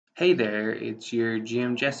Hey there, it's your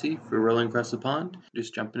GM Jesse for Rolling Across the Pond.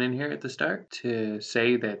 Just jumping in here at the start to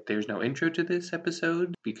say that there's no intro to this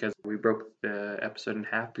episode because we broke the episode in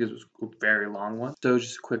half because it was a very long one. So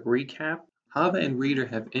just a quick recap. Hava and Reader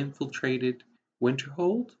have infiltrated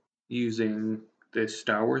Winterhold using this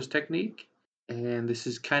Star Wars technique, and this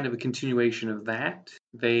is kind of a continuation of that.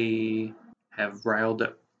 They have riled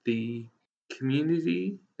up the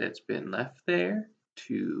community that's been left there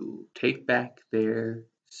to take back their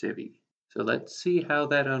city. So let's see how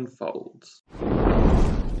that unfolds.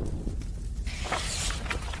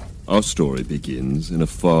 Our story begins in a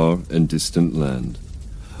far and distant land,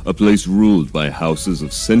 a place ruled by houses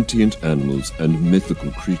of sentient animals and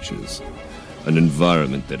mythical creatures, an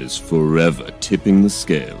environment that is forever tipping the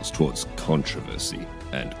scales towards controversy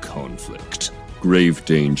and conflict. Grave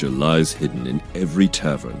danger lies hidden in every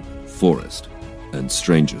tavern, forest, and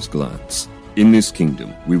stranger's glance. In this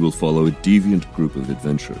kingdom, we will follow a deviant group of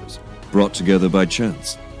adventurers, brought together by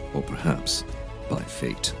chance, or perhaps by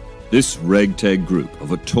fate. This ragtag group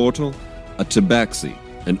of a turtle, a tabaxi,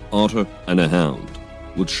 an otter, and a hound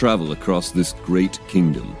will travel across this great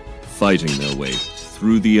kingdom, fighting their way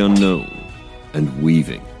through the unknown and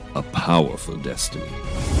weaving a powerful destiny.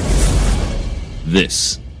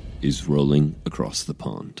 This is Rolling Across the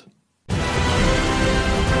Pond.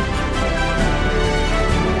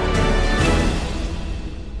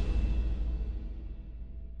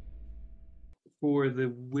 For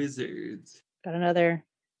the wizards. Got another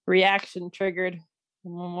reaction triggered.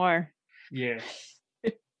 One more. Yes.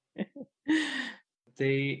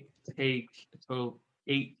 They take a total of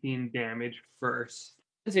 18 damage first.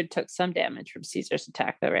 Wizard took some damage from Caesar's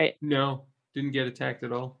attack, though, right? No, didn't get attacked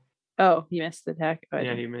at all. Oh, you missed the attack. Oh,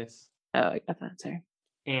 Yeah, he missed. Oh, I got that. Sorry.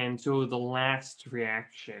 And so the last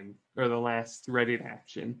reaction, or the last ready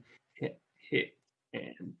action, hit,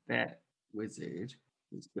 and that wizard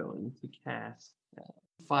is going to cast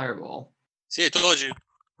Fireball. See, I told you.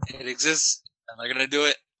 It exists. I'm not going to do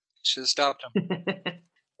it. Should have stopped him.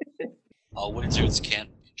 All wizards can't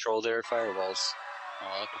control their fireballs.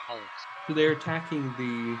 All alcoholics. So they're attacking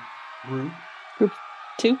the group. Group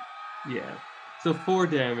 2? Yeah. So 4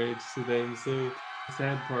 damage to them. So the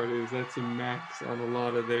sad part is that's a max on a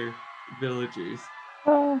lot of their villagers.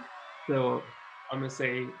 Oh. So I'm going to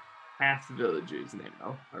say half the villagers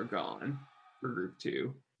now are gone for group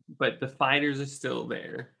 2. But the fighters are still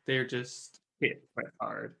there. They're just hit quite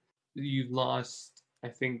hard. You've lost, I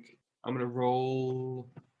think, I'm going to roll,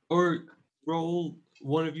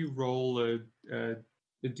 one of you roll a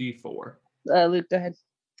d4. Luke, go ahead.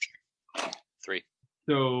 3.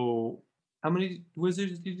 So, how many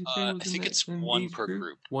wizards did you say? I think it's one per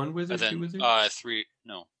group. One wizard, then, 2 wizards? 3,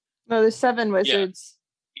 no. No, there's 7 wizards.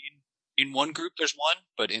 In one group, there's 1,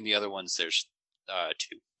 but in the other ones, there's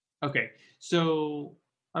 2. Okay, so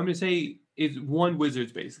I'm gonna say is one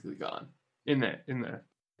wizard's basically gone.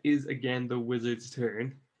 Is again the wizard's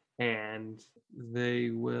turn, and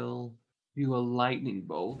they will do a lightning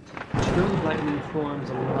bolt. True lightning forms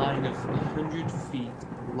a line of 100 feet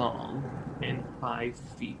long and 5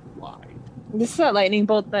 feet wide. This is that lightning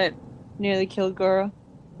bolt that nearly killed Goro.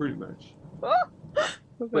 Pretty much. Oh,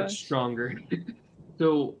 But stronger.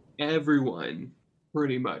 So everyone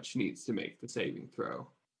pretty much needs to make the saving throw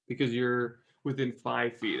because you're within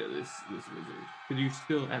 5 feet of this wizard. Because you're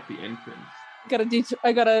still at the entrance.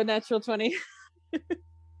 I got a natural 20.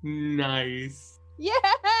 Nice. Yeah!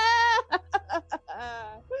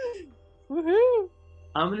 Woohoo!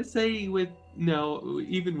 I'm gonna say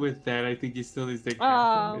even with that, I think you still need to take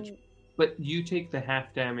half damage. But you take the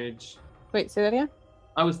half damage. Wait, say that again?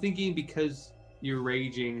 I was thinking because you're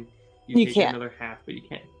raging, you take can't. another half, but you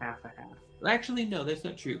can't half a half. Actually, no, that's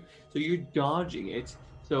not true. So you're dodging it.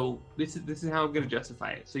 So this is how I'm gonna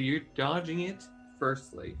justify it. So you're dodging it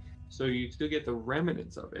firstly, so you still get the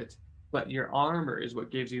remnants of it, but your armor is what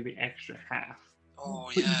gives you the extra half. Oh,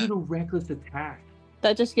 But yeah. you did a reckless attack.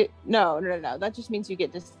 That just no. That just means you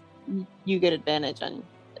get advantage on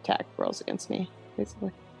attack rolls against me,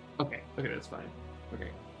 basically. Okay, that's fine.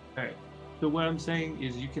 Okay, all right. So what I'm saying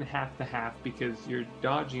is you can half the half because you're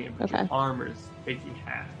dodging it, but your Okay. armor's taking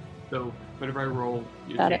half. So whenever I roll,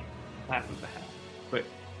 you Got take half of the half. But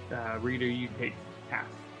Reader, you take half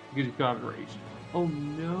because you've got rage. Oh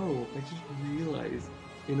no! I just realized,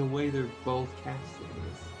 in a way, they're both casting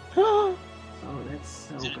this. Oh, that's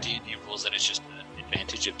so Is it a bad. D&D rules that it's just an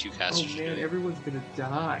advantage of 2 Oh casters? man, everyone's gonna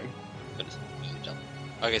die. But is it double?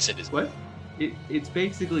 Like I said, it's What? It's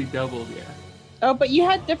basically doubled, yeah. Oh, but you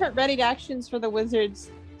had different ready actions for the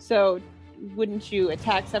wizards, so wouldn't you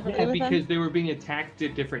attack separately Yeah, with them? because they were being attacked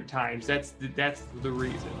at different times. That's the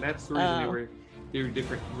reason. That's the reason they Oh. were there were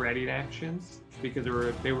different ready actions because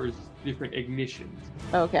there was different ignitions.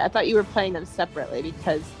 Okay, I thought you were playing them separately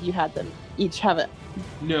because you had them each have it.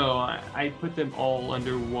 No, I put them all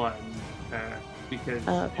under one because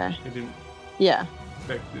Okay. I didn't Yeah.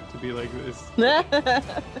 expect it to be like this.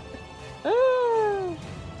 Ah,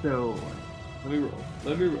 So let me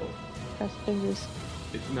roll. cross fingers.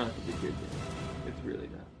 It's not gonna be good. It's really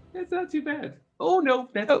not. It's not too bad. Oh no,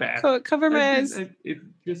 that's Oh, bad. cover my eyes. It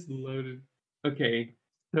just loaded. Okay,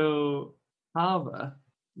 so Hava,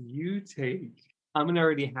 you take. I'm gonna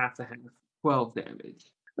already half 12 damage.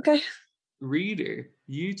 Okay. Reader,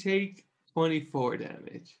 you take 24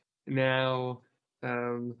 damage. Now,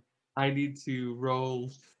 I need to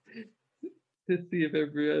roll to see if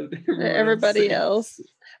Everybody else. else.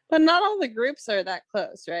 But not all the groups are that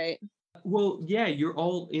close, right? Well, yeah, you're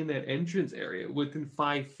all in that entrance area within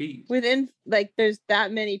 5 feet. Within, like, there's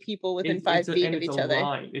that many people within 5 feet of each other.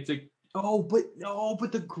 Line. It's a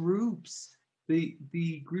but the groups, the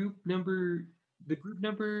group number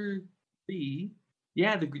 3,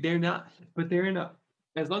 yeah, they're not, but they're in a,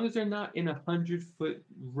 as long as they're not in 100-foot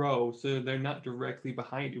row, so they're not directly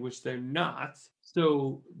behind you, which they're not.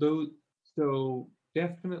 So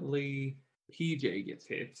definitely PJ gets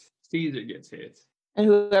hit, Caesar gets hit. And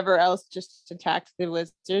whoever else just attacked the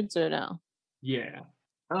wizards, or no? Yeah.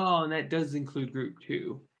 Oh, and that does include group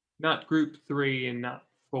 2. Not group 3 and not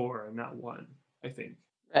 4 and not 1, I think.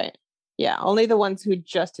 Right. Yeah, only the ones who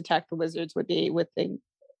just attacked the wizards would be within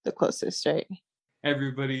the closest, right?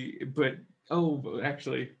 Everybody, but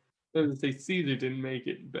actually, I was gonna say Caesar didn't make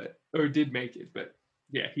it, but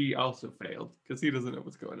yeah, he also failed because he doesn't know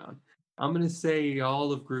what's going on. I'm gonna say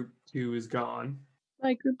all of group 2 is gone.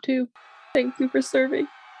 My group 2. Thank you for serving.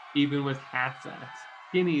 Even with half that.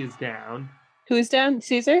 Skinny is down. Who's down?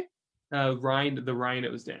 Caesar? The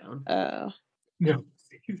rhino's down. Oh. No,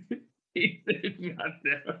 Caesar's not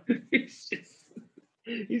down.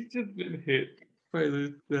 He's just been hit by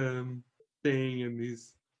this thing, and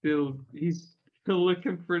he's still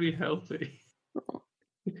looking pretty healthy.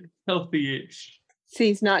 Healthy-ish. So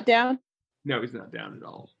he's not down? No, he's not down at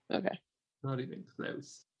all. Okay. Not even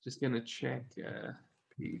close. Just gonna check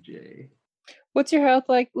PJ. What's your health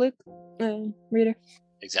like, Luke? Reader?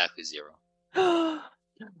 Exactly 0. Oh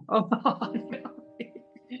no.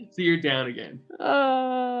 So you're down again.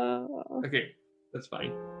 Okay, that's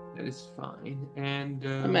fine. That is fine. And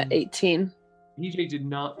I'm at 18. PJ did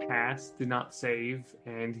not pass, did not save,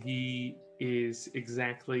 and he is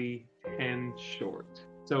exactly 10 short.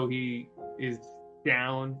 So he is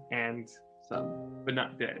down and some, but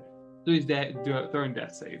not dead. So he's dead, throwing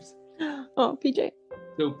death saves. Oh, PJ.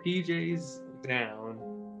 So PJ's down.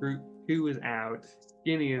 Group 2 is out.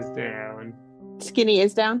 Skinny is down. Skinny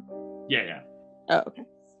is down? Yeah. Oh, okay.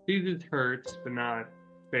 Caesar's hurt, but not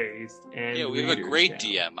phased. And Yeah, we have a Reader's great down.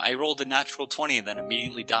 DM. I rolled a natural 20 and then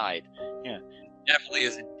immediately died. Yeah, definitely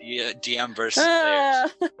is a DM versus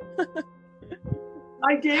players.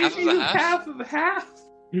 I gave Half of you a half? half of half.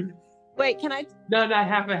 Wait, can I? No, not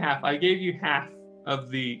half a half. I gave you half of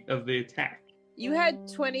the attack. You had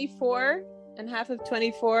 24, and half of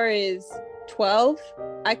 24 is 12.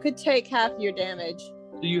 I could take half your damage.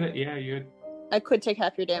 So you had. I could take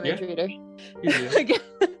half your damage, Yeah. Reader. You did.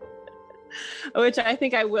 Which I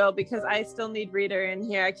think I will, because I still need Reader in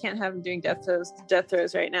here. I can't have him doing death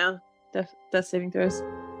throws right now. Death saving throws.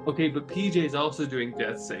 Okay, but PJ is also doing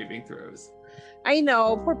death saving throws. I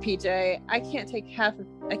know, poor PJ. I can't take half of,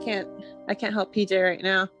 I can't help PJ right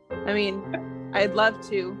now. I mean, I'd love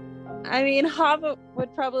to. I mean, Hava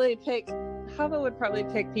would probably pick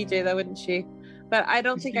PJ though, wouldn't she? But I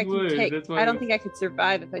don't think She I can would, take, that's why I don't think I could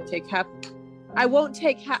survive if I take half. I won't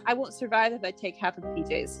survive if I take half of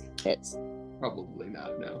PJ's hits. Probably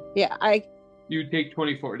not, no. Yeah, You take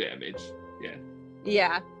 24 damage.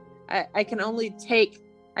 Yeah. I can only take,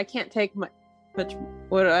 I can't take much,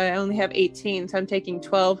 what, I only have 18, so I'm taking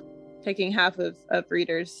 12, taking half of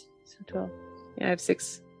Reader's, so 12. Yeah, I have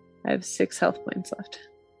 6 health points left.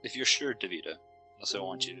 If you're sure, Davida, also I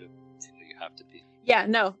want you to feel you have to be. Yeah,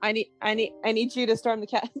 no, I need you to storm the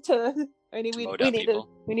cat to, we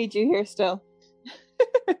need you here still.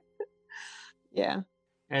 Yeah.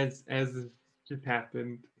 As it just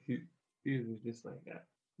happened, he was just like that.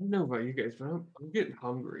 I don't know about you guys, but I'm getting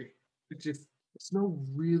hungry. It's no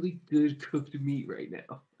really good cooked meat right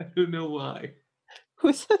now. I don't know why.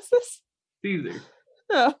 Who says this? Caesar.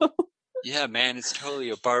 Oh. Yeah, man, it's totally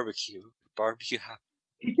a barbecue. Barbecue happens.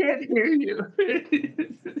 He can't hear you.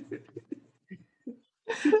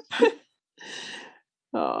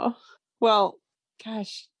 Oh. Well,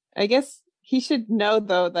 gosh. I guess he should know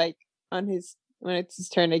though, like when it's his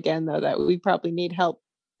turn again though, that we probably need help.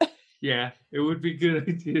 Yeah, it would be a good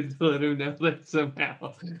idea to let him know that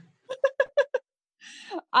somehow.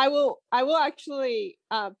 I will actually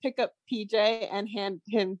pick up PJ and hand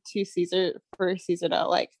him to Caesar for Caesar to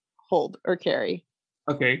like hold or carry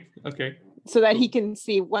Okay. so that he can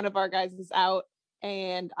see one of our guys is out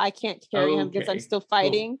and I can't carry him because I'm Okay, still cool.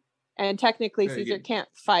 fighting. And technically Very Caesar good. can't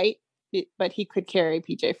fight, but he could carry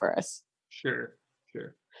PJ for us. Sure.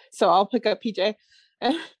 So I'll pick up PJ.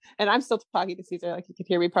 And I'm still talking to Caesar, like you can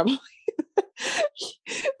hear me probably.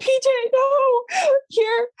 PJ, no!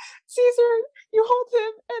 Here, Caesar, you hold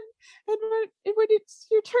him, and when it's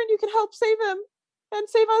your turn, you can help save him and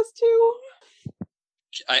save us too.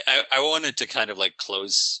 I wanted to kind of like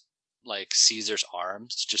close like Caesar's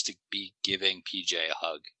arms just to be giving PJ a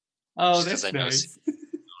hug. Oh, Just 'cause that's I know nice. for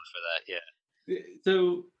that, yeah.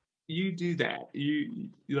 So you do that. You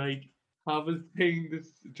like Hava's saying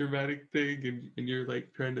this dramatic thing, and you're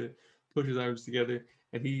like trying to push his arms together,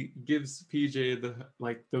 and he gives PJ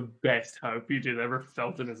the best hug PJ's ever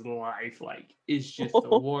felt in his life. Like it's just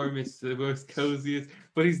the warmest, the most coziest.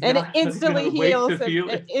 But he's And it not instantly gonna wait heals to him. feel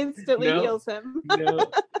It it. instantly No. heals him.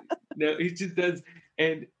 No, he just does,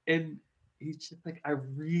 and he's just like, I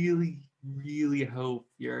really, really hope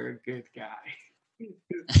you're a good guy.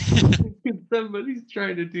 Somebody's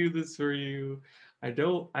trying to do this for you. I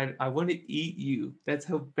want to eat you. That's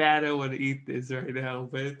how bad I want to eat this right now.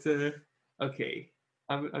 But okay,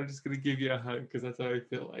 I'm just gonna give you a hug because that's how I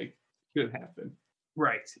feel like should happen.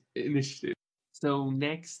 Right, initiative. So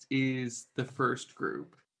next is the first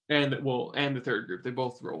group, and the third group. They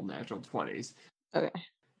both roll natural 20s. Okay.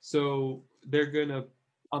 So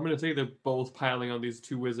I'm gonna say they're both piling on these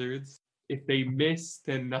two wizards. If they miss,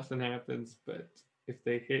 then nothing happens. But if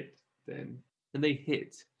they hit, then they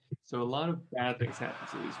hit. So a lot of bad things happen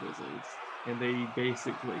to these wizards, and they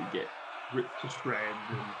basically get ripped to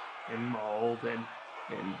shreds and mauled and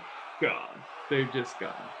gone. They're just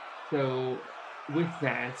gone. So with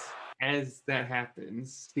that, as that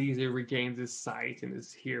happens, Caesar regains his sight and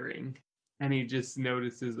his hearing, and he just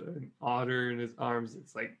notices an otter in his arms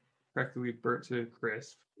that's like practically burnt to a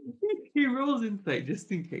crisp. He rolls insight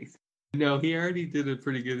just in case. No, he already did a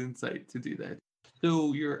pretty good insight to do that.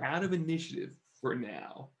 So you're out of initiative for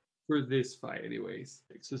now, for this fight, anyways.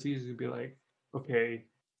 So Caesar's gonna be like, okay,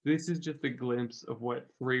 this is just a glimpse of what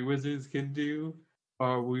 3 wizards can do.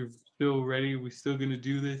 Are we still ready? We still gonna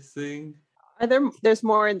do this thing? There's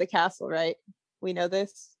more in the castle, right? We know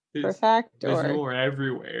this for a fact, There's or more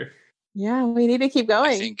everywhere. yeah, we need to keep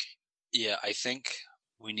going. I think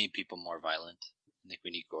we need people more violent. I think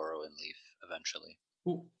we need Goro and Leaf eventually.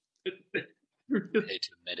 Ooh. I hate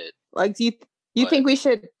to admit it. Like, do you think we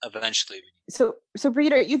should eventually? So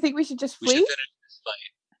Breeder, you think we should just flee? We should finish this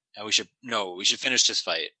fight, and we should finish this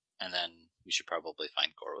fight, and then we should probably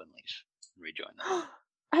find Goro and Leaf and rejoin them.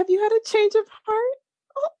 Have you had a change of heart?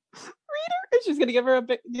 Oh, Breeder, she's gonna give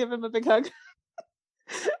him a big hug.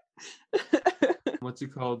 What's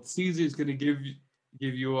it called? Caesar's gonna give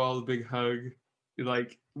you all a big hug,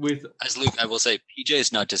 like with. As Luke, I will say, PJ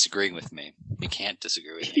is not disagreeing with me. He can't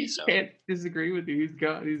disagree with me. So He can't disagree with you. He's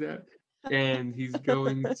out, and he's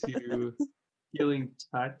going to healing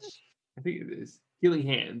touch. I think it is healing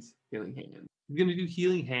hands. Healing hands. He's gonna do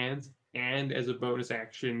healing hands, and as a bonus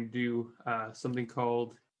action, do something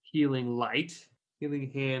called healing light.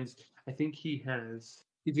 Healing hands. I think he's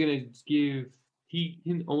gonna give. He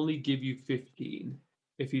can only give you 15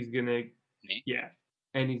 if he's gonna. Me? Yeah,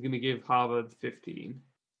 and he's gonna give Hava 15,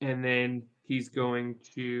 and then he's going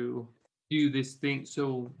to do this thing.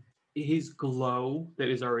 So his glow that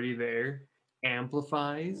is already there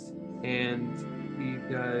amplifies, and he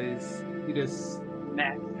does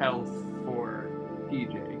max health for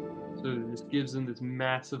PJ. So it just gives him this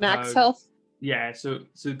massive max hug. health. Yeah, so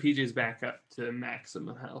PJ's back up to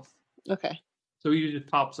maximum health. Okay. So he just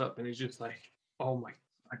pops up and he's just like, "Oh my,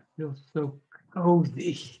 I feel so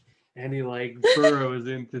cozy," and he like burrows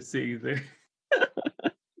into Caesar.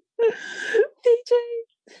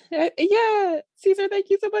 PJ, yeah, Caesar, thank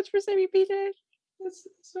you so much for saving PJ.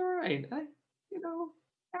 It's all right.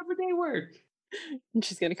 Everyday work. And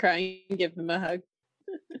she's gonna cry and give him a hug.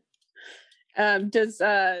 Does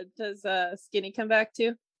Skinny come back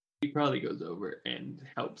too? He probably goes over and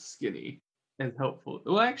helps Skinny as helpful.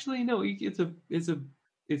 Well, actually, no.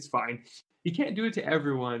 It's fine. He can't do it to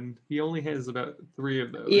everyone. He only has about 3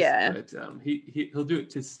 of those. Yeah. But he'll do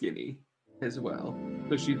it to Skinny as well.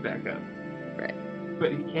 So she's back up. Right.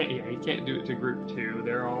 But he can't. Yeah, he can't do it to group 2.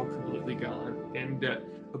 They're all completely gone. And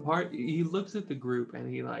he looks at the group and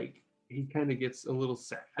he kind of gets a little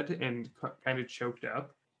sad and kind of choked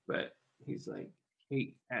up. But he's like,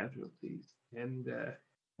 "Hate casualties." And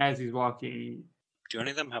as he's walking, Do any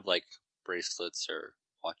of them have like bracelets or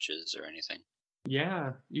watches or anything?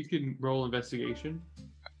 Yeah, you can roll investigation.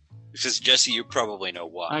 Because Jesse, you probably know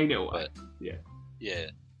why. I know why. But Yeah. yeah,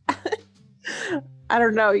 I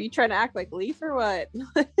don't know. You trying to act like Leaf or what?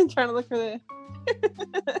 Trying to look for the.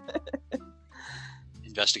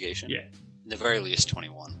 investigation. Yeah. At the very least,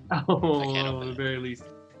 21. Oh, can't at open the it. very least.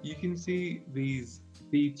 You can see the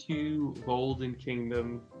two Golden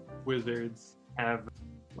Kingdom wizards have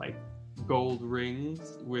like gold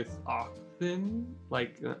rings with oxen,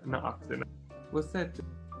 like not oxen. What's that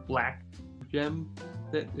black gem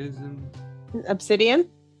that is in Obsidian?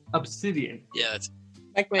 obsidian? Yeah, that's,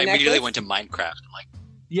 Like my I immediately necklace? went to Minecraft. I'm like,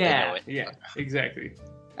 Yeah, know it. yeah, exactly.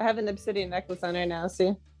 I have an obsidian necklace on right now,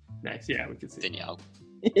 see? Nice. Yeah, we can see. then yeah,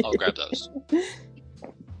 I'll grab those.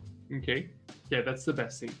 Okay. Yeah, that's the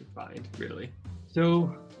best thing to find, really.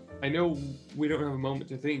 So, I know we don't have a moment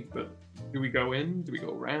to think, but do we go in? Do we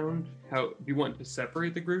go around? How do you want to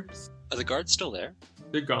separate the groups? Are the guards still there?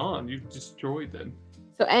 They're gone. You've destroyed them.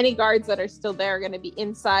 So any guards that are still there are going to be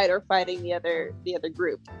inside or fighting the other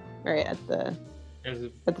group, right? At the At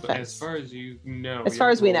the fence. As far as you know. As you far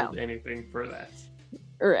as we haven't know. rolled anything for that.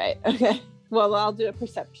 right. Okay. Well, I'll do a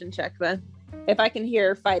perception check then. If I can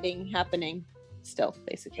hear fighting happening, still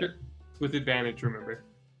basically. Sure. With advantage, remember.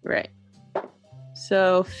 Right.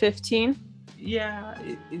 So 15. Yeah,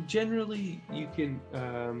 generally you can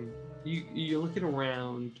you're looking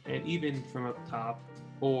around, and even from up top,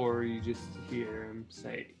 or you just hear him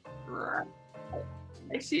say,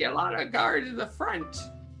 I see a lot of guards in the front,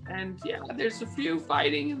 and yeah, there's a few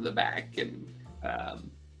fighting in the back, and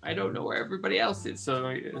I don't know where everybody else is, so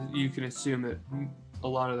you can assume that a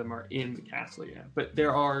lot of them are in the castle, yeah. But they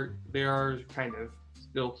are kind of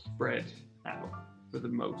still spread out for the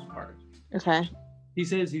most part. Okay. He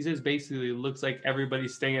says basically it looks like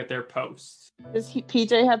everybody's staying at their posts. Does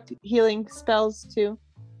PJ have healing spells too?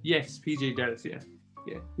 Yes, PJ does, yeah.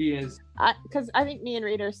 Yeah, he is. Because I think me and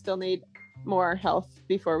Rita still need more health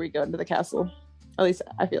before we go into the castle. At least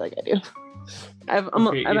I feel like I do. I'm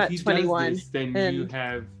Okay, at if he 21. does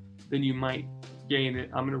this, then you might gain it.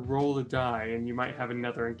 I'm gonna roll a die, and you might have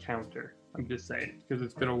another encounter. I'm just saying, because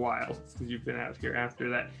it's been a while since you've been out here after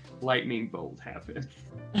that lightning bolt happened.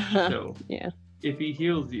 So yeah. if he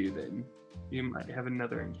heals you, then you might have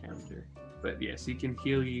another encounter. But yes, he can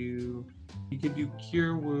heal you. He can do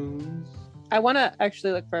cure wounds. I want to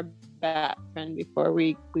actually look for a bat friend before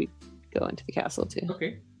we go into the castle too,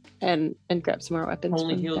 Okay. and grab some more weapons.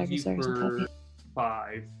 Only from heals you Daggers, Daggers, and for Coffee.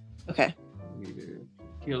 5. Okay. Neither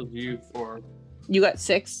heals you for You got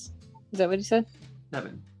 6. Is that what he said?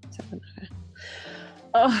 7. 7. Okay.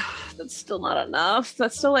 Oh, that's still not enough.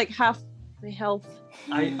 That's still like half my health.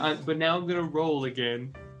 But now I'm gonna roll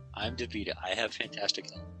again. I'm Davida. I have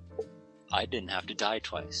fantastic health. I didn't have to die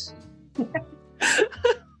twice.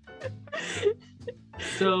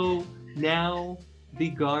 So now the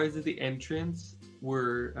guards at the entrance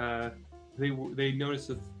were they noticed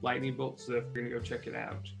the lightning bolt, so they're gonna go check it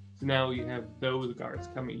out. So now you have those guards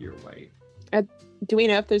coming your way. Do we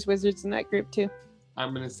know if there's wizards in that group too?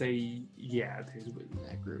 I'm gonna say yeah, there's in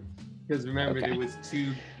that group, because remember Okay. there was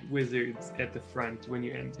 2 wizards at the front when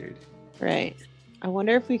you entered. Right. I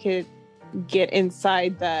wonder if we could get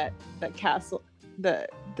inside that castle, the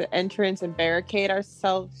entrance, and barricade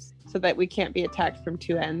ourselves so that we can't be attacked from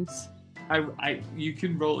 2 ends. You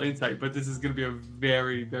can roll insight, but this is gonna be a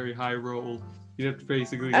very, very high roll. You have to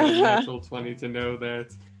basically get a natural 20 to know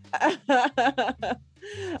that.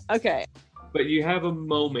 Okay. But you have a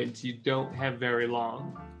moment. You don't have very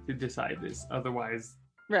long to decide this. Otherwise,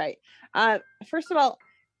 Right. First of all,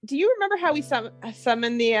 do you remember how we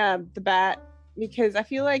summoned the bat? Because I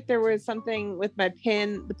feel like there was something with my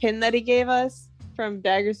pin, the pin that he gave us from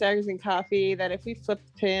Daggers, Daggers, and Coffee, that if we flipped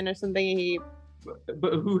the pin or something,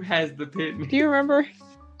 but who has the pin? do you remember?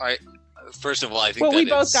 First of all, I think Well, that we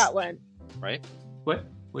both is- got one. right. What?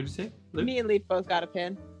 What'd you say? Luke? Me and Leaf both got a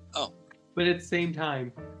pin. But at the same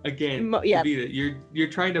time, again, Yeah. Davida, you're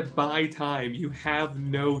trying to buy time. You have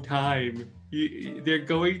no time. They're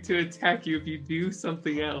going to attack you if you do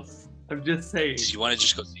something else. I'm just saying. Do you want to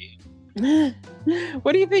just go see?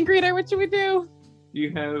 What do you think, Rita? What should we do?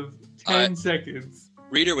 You have 10 seconds.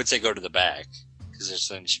 Reader would say go to the back because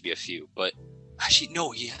there should be a few. But actually,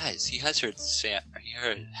 no, he has. He has heard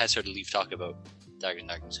has heard Leaf talk about Daggers,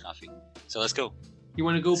 Daggers, Coffee. So let's go. You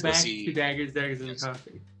want to go Let's go back see- to Daggers, Daggers, and Yes.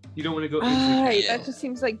 Coffee. You don't want to go into the Right, castle. that just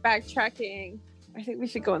seems like backtracking. I think we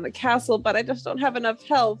should go in the castle, but I just don't have enough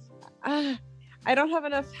health. I don't have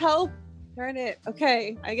enough health. Darn it.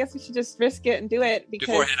 Okay, I guess we should just risk it and do it because.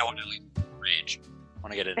 Beforehand, I want to leave rage. I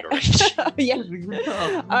want to get into rage. Yeah. That was a good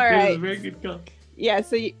call. All That was right. a very good call. Yeah.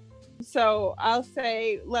 So So I'll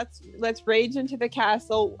say let's rage into the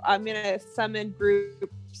castle. I'm gonna summon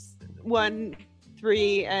groups 1,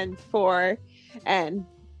 3, and 4, and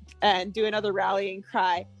do another rallying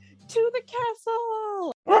cry to the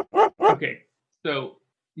castle. Okay, so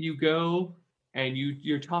you go and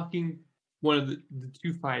you're talking one of the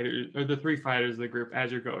 2 fighters or the 3 fighters of the group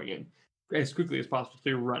as you're going in as quickly as possible. So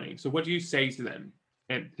you're running. So what do you say to them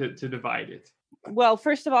and to divide it? Well,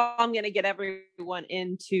 first of all, I'm gonna get everyone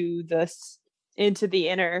into the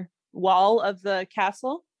inner wall of the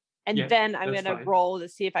castle, and Yeah, then I'm that's gonna fine. roll to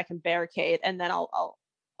see if I can barricade, and then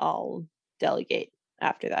I'll delegate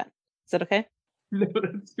after that. Is that okay? No,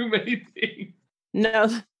 that's too many things. No,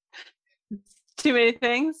 too many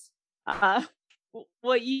things.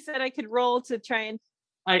 Well, you said I could roll to try and.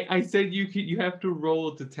 I said you have to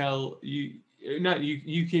roll to tell you not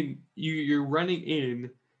you're running in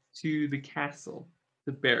to the castle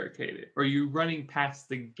to barricade it, or you running past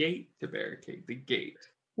the gate to barricade the gate.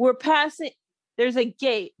 We're passing. There's a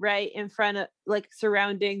gate right in front of, like,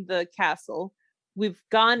 surrounding the castle. We've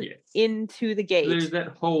gone Yes. into the gate, There's that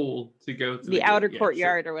hole to go to the outer gate. Yeah,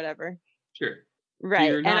 courtyard or whatever. Sure. Right,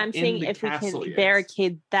 you're and not I'm in seeing the if we castle can yet.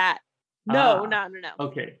 barricade that. No. Ah, No.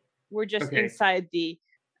 Okay. We're just Okay. inside the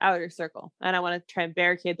outer circle, and I want to try and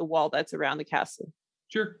barricade the wall that's around the castle,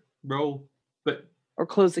 Sure. Roll. But or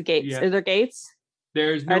close the gates. Yeah. Are there gates?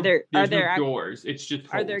 there's no Are there doors. It's just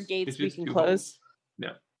holes. Are there gates It's we just can 2 close? holes.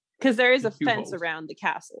 No. Because there is a Just 2 fence holes. around the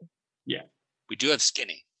castle. We do have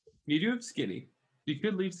Skinny. You do have Skinny. You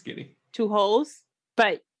could leave Skinny. 2 holes,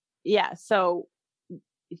 but yeah. So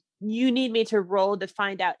you need me to roll to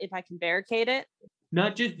find out if I can barricade it.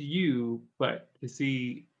 Not just you, but to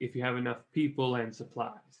see if you have enough people and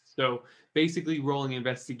supplies. So basically rolling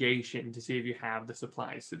investigation to see if you have the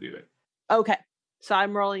supplies to do it. Okay, so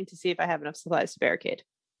I'm rolling to see if I have enough supplies to barricade.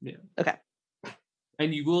 Yeah. Okay.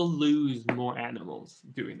 And you will lose more animals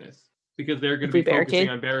doing this because they're going If to we be focusing barricade?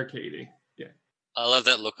 on barricading. Yeah. I love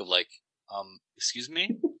that look of like, excuse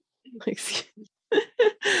me?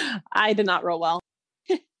 I did not roll well.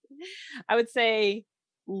 I would say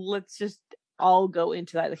let's just all go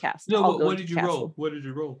into the castle. No, I'll but go what into did the you castle. roll? What did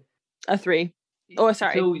you roll? A 3. Oh,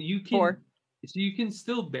 sorry. So you can 4. So you can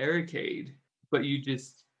still barricade, but you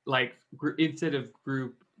just like instead of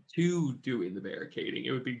group 2 doing the barricading,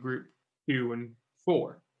 it would be group 2 and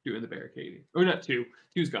 4 doing the barricading. Or not 2.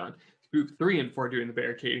 2's gone. Group 3 and 4 doing the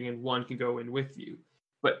barricading, and 1 can go in with you.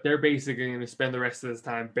 But they're basically going to spend the rest of this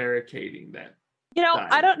time barricading that. You know, Fine.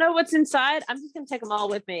 I don't know what's inside. I'm just gonna take them all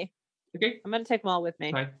with me. Okay, I'm gonna take them all with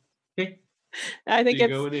me. fine. Okay, I think so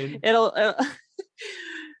you're going in. it'll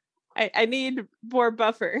I need more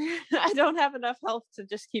buffer. I don't have enough health to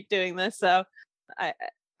just keep doing this, so I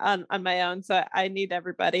on my own. So I need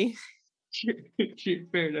everybody.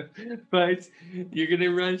 Fair enough. But you're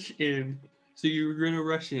gonna rush in. So you're gonna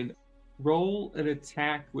rush in. Roll an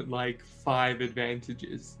attack with like 5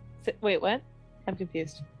 advantages. Wait, what? I'm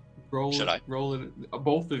confused. Roll. Should I? Roll it.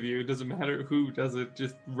 Both of you. It doesn't matter who does it.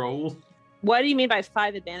 Just roll. What do you mean by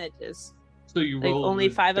 5 advantages? So you Like, roll only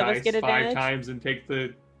the 5 of us dice get 5 advantage? times and take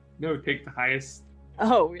the highest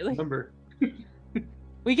Oh, really? number.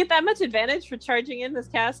 We get that much advantage for charging in this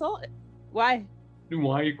castle? Why?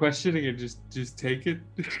 Why are you questioning it? Just take it.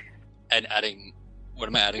 And adding, what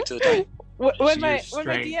am I adding to the die? When Your my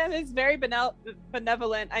strength. DM is very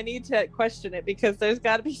benevolent, I need to question it because there's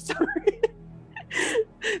got to be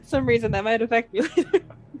some reason that might affect me later.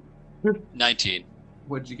 19.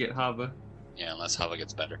 What'd you get, Hava? Yeah, unless Hava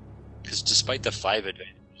gets better. Because despite the 5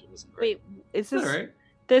 advantage, it wasn't great. Wait, is this All right.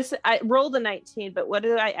 this? I rolled a 19, but what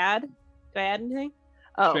did I add? Do I add anything?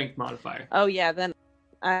 Oh, Strength modifier. oh yeah. Then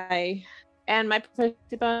and my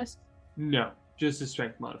proficiency bonus. No, just a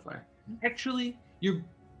strength modifier. Actually, you're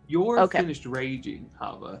Okay. finished raging,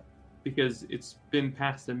 Hava, because it's been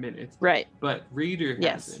past a minute. Right. But Reader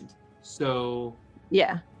Yes. hasn't. So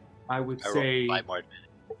Yeah. I would I say rolled 5 more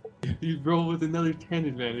advantage. you roll with another 10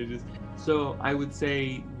 advantages. So I would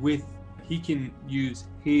say he can use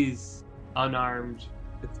his unarmed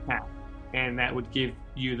attack, and that would give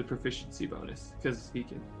you the proficiency bonus because he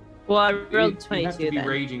can. Well, I You rolled have to 22 be then.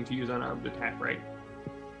 raging to use unarmed attack, right?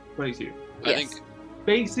 22. I Yes. think Oh,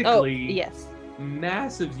 Basically, yes.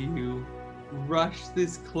 mass of you rush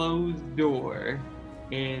this closed door,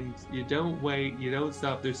 and you don't wait, you don't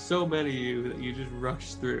stop. There's so many of you that you just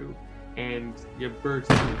rush through, and you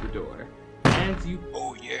burst through the door. As you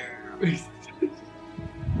oh yeah.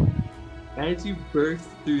 As you burst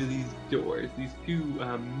through these doors, these 2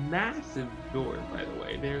 massive doors, by the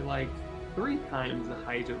way, they're like 3 times the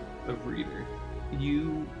height of Reader.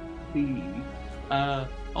 You see.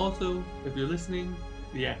 Also, if you're listening,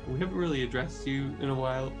 yeah, we haven't really addressed you in a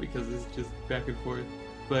while because it's just back and forth.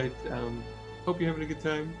 But hope you're having a good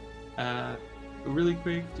time. Really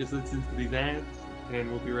quick, just listen to these ads, and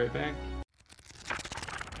we'll be right back.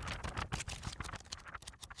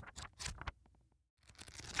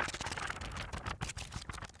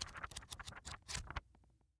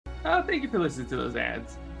 Oh, thank you for listening to those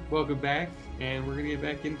ads. Welcome back, and we're gonna get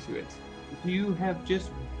back into it. You have just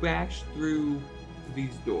bashed through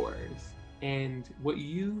these doors, and what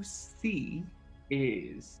you see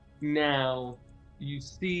is now you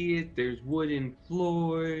see it. There's wooden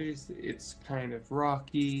floors. It's kind of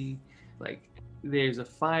rocky. Like there's a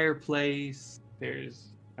fireplace.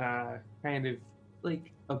 There's kind of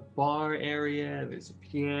like a bar area. There's a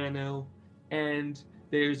piano, and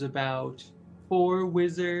there's about 4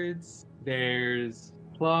 wizards. There's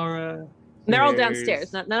Clara. They're all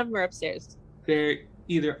downstairs. None of them are upstairs. They're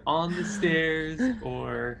either on the stairs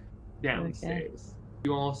or downstairs. Okay.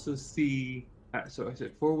 You also see, so I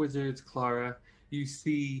said 4 wizards, Clara. You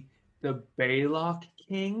see the Baylock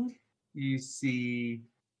King. You see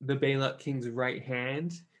the Baylock King's right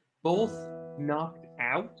hand, both knocked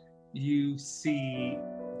out. You see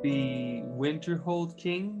the Winterhold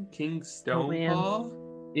King, King Stonepaw,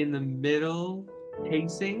 in the middle,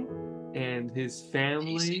 pacing, and his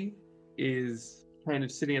family is kind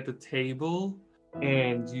of sitting at the table,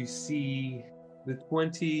 and you see the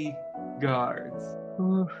 20 guards.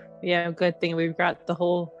 Ooh, yeah, good thing we've got the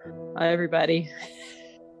whole everybody.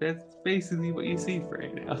 That's basically what you see for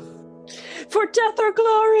right now. For death or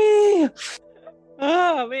glory!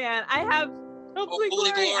 Oh man, I have hopefully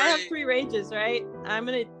glory. I have 3 rages, right? I'm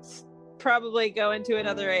gonna probably go into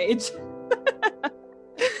another rage.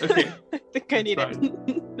 Okay. I think I need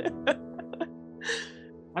it.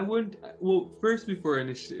 I wouldn't. Well, first before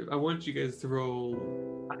initiative, I want you guys to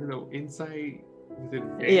roll. I don't know, insight with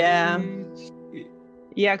advantage.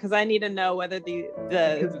 Yeah, because I need to know whether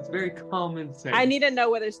because it's very common sense. I need to know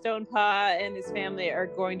whether Stonepaw and his family are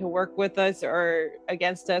going to work with us or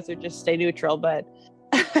against us or just stay neutral. But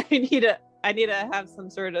I need to have some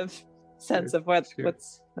sort of sense of what's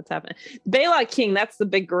happening. Baylock King, that's the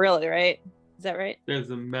big gorilla, right? Is that right? That's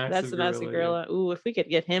the massive gorilla. Yeah. Ooh, if we could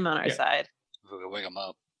get him on our side. We could wake him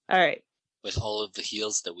up. All right. With all of the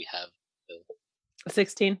heals that we have.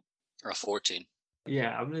 16. Or a 14.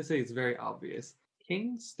 Yeah, I'm going to say it's very obvious.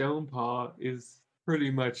 King Stonepaw is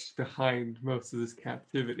pretty much behind most of this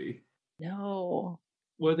captivity. No.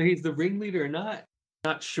 Whether he's the ringleader or not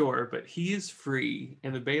sure, but he is free.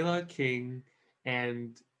 And the Baylock King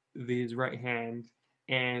and his right hand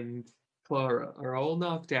and Clara are all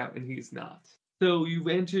knocked out, and he's not. So you've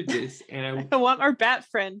entered this, and I want our bat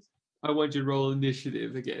friend. I want you to roll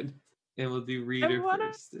initiative again, and we'll do reader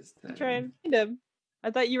first this time. Try and find him.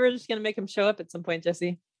 I thought you were just gonna make him show up at some point,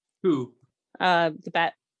 Jesse. Who? The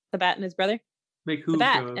bat and his brother. Make who? The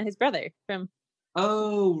bat and his brother from.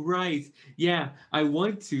 Oh right, yeah. I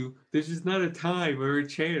want to. There's just not a time or a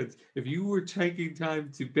chance. If you were taking time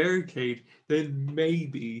to barricade, then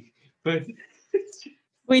maybe. But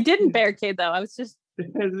we didn't barricade though. I was just. There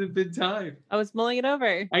hasn't been time. I was mulling it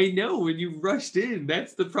over. I know, when you rushed in,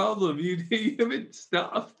 that's the problem. You haven't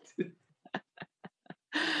stopped.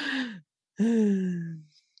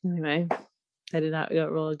 Anyway, I did not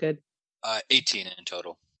roll a good. 18 in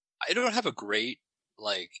total. I don't have a great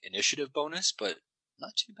initiative bonus, but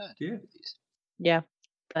not too bad. Yeah. Yeah,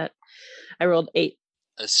 but I rolled 8.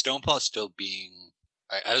 Stonepaw still being.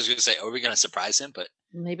 I was going to say, are we going to surprise him? But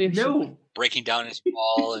maybe we should. Breaking down his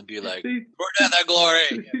wall and be like, "For death and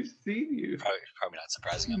glory." They've seen you. Probably not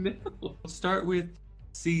surprising him. No. We'll start with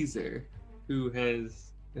Caesar, who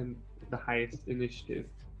has the highest initiative,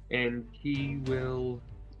 and he will.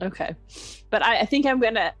 Okay, but I think I'm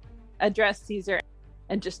going to address Caesar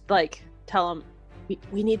and just tell him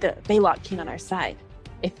we need the Baylock King on our side.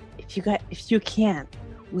 If you can,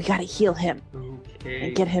 we got to heal him. Okay.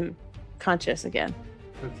 And get him conscious again.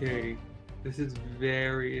 Okay. This is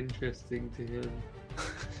very interesting to him.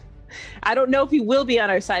 I don't know if he will be on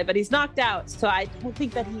our side, but he's knocked out, so I don't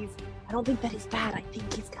think that he's bad. I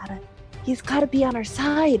think he's gotta be on our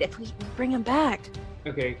side if we bring him back.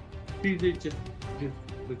 Okay. Caesar just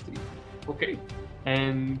let's see. Okay.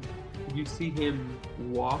 And you see him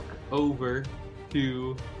walk over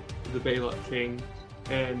to the Baylock King,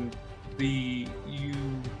 and you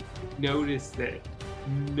notice that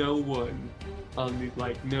no one on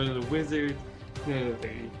the none of the wizards, none of the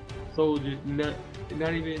soldiers,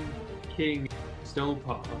 not even King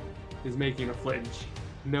Stonepaw is making a flinch.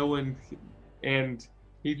 No one, and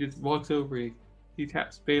he just walks over. He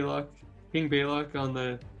taps King Baylock on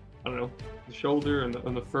the the shoulder and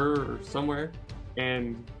on the fur or somewhere.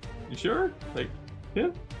 And you sure?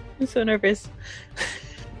 I'm so nervous.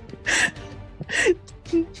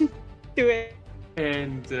 Do it.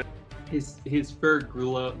 And his fur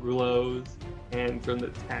glows, and from the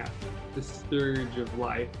tap, the surge of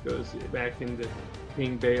life goes back into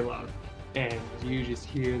King Balok, and you just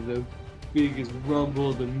hear the biggest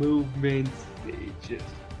rumble, the movements, it's just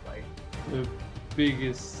like the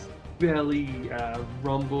biggest belly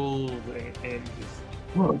rumble, and just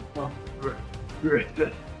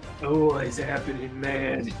what's happening,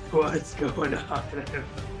 man? What's going on?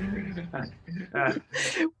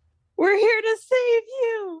 We're here to save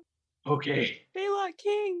you, Okay. Balok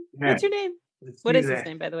King. Yeah. What's your name? Let's What do is his that.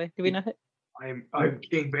 name, by the way? Do we know it? I'm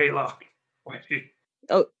King Balok.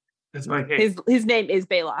 Oh, That's my name. his name is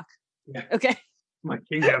Balok. Yeah. Okay. My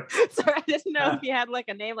kingdom. Sorry, I didn't know if he had like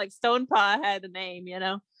a name, like Stonepaw had a name, you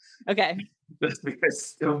know? Okay. That's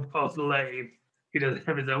because Stonepaw's lame. He doesn't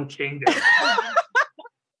have his own kingdom.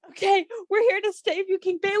 Okay, we're here to save you,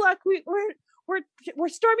 King Balok. We're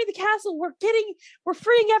storming the castle. We're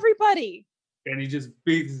freeing everybody. And he just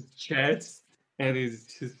beats his chest, and he's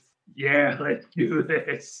just, yeah, let's do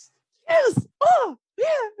this. Yes. Oh,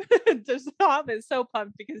 yeah. Just Tom is so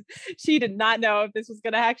pumped because she did not know if this was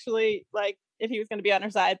gonna actually like if he was gonna be on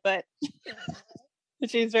her side, but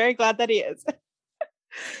she's very glad that he is.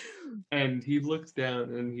 And he looks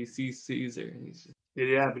down and he sees Caesar, and he's just, did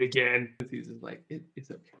it happen again? Caesar's like,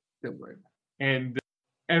 it's okay, don't worry. And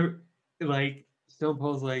like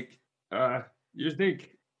Stonepaw's like, you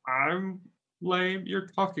think I'm lame? You're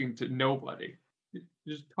talking to nobody. You're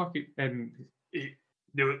just talking, and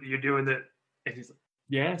you're doing that. And he's like,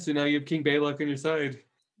 yeah. So now you have King Balok on your side.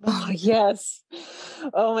 Oh yes.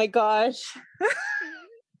 Oh my gosh.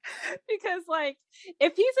 Because like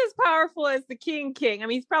if he's as powerful as the king, I mean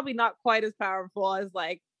he's probably not quite as powerful as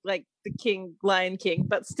like the Lion King,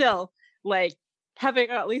 but still like having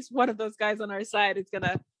at least one of those guys on our side is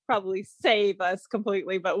gonna probably save us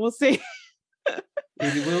completely, but we'll see.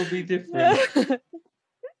 It will be different.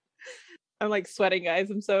 I'm like sweating, guys.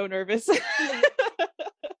 I'm so nervous.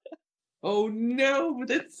 Oh no,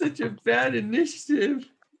 that's such a bad initiative.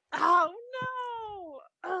 Oh no.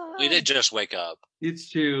 Oh. We did just wake up. It's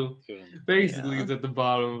true. Basically, it's at the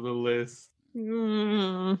bottom of the list.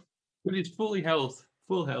 Mm. But it's full health.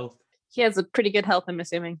 He has a pretty good health, I'm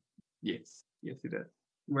assuming. Yes, he does.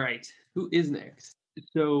 Right. Who is next?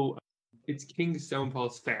 So it's King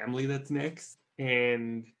Stonepaw's family that's next,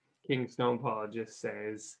 and King Stonepaw just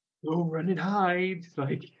says, "Go run and hide."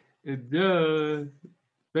 Like, duh,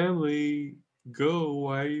 family, go.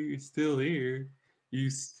 Why are you still here? You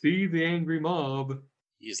see the angry mob.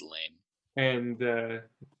 He's lame. And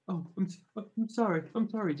I'm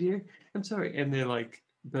sorry, dear. I'm sorry. And they're like,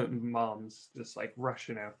 the mom's just like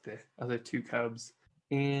rushing out the other two cubs.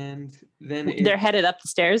 And then They're headed up the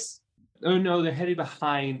stairs. Oh no, they're headed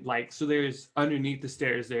behind, like, so there's underneath the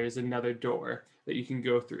stairs, there's another door that you can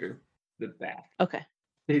go through the back. Okay.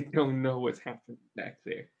 They don't know what's happening back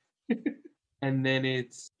there. And then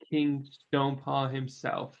it's King Stonepaw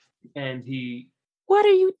himself, and he, what are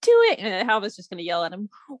you doing? And Halva's just gonna yell at him.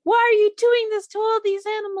 Why are you doing this to all these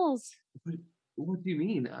animals? what do you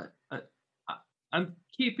mean? I'm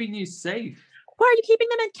keeping you safe. Why are you keeping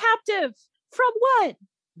them in captive? From what?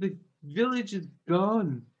 The village is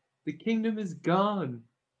gone. The kingdom is gone.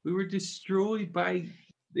 We were destroyed by... And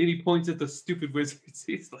he points at the stupid wizards.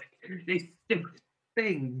 He's like, they stupid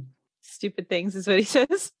thing. Stupid things is what he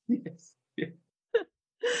says. Yes. Yeah.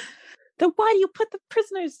 Then why do you put the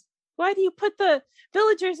prisoners? Why do you put the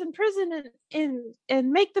villagers in prison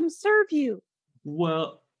and make them serve you?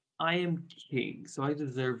 Well, I am king, so I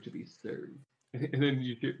deserve to be served. And then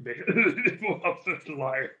you hear,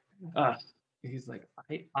 liar. He's like,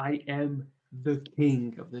 I am the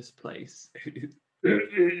king of this place.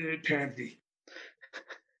 Pansy.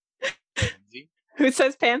 Who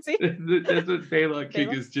says Pansy? That's what Balok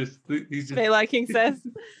King is just. He's just. Balok King says,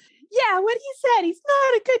 yeah, what he said. He's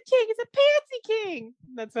not a good king. He's a Pansy King.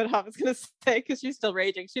 That's what Hava's going to say because she's still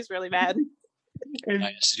raging. She's really mad. And,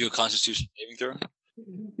 Nice to do a Constitution saving throw.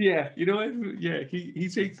 yeah, you know what? Yeah, he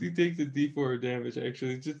takes a D4 of damage.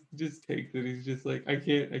 Actually, just takes it. He's just like, I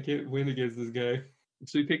can't win against this guy.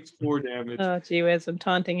 So he takes 4 damage. Oh, gee whiz, I'm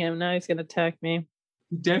taunting him. Now he's going to attack me.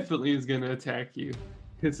 He definitely is gonna attack you,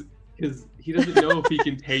 because he doesn't know if he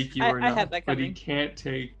can take you or I not. had that but he coming. can't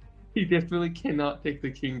take. He definitely cannot take the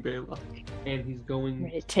King Balok, and he's going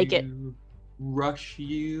Right, take it. to rush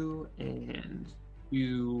you and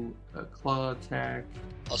do a claw attack.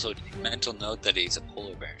 Also, mental note that he's a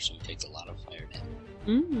polar bear, so he takes a lot of fire damage.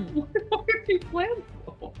 Mm. Why are they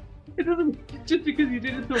flammable? It doesn't, just because you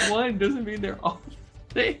did it to one doesn't mean they're all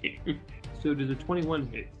the same. So does a 21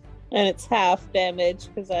 hit? And it's half damage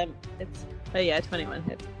because it's, oh yeah, 21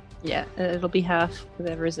 hits. Yeah, it'll be half because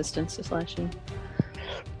I have resistance to slashing.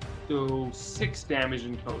 So 6 damage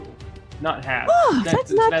in total. Not half. Oh,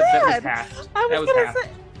 that's not That was bad. half. I was That was gonna half. say,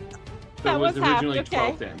 That that was was half, originally okay.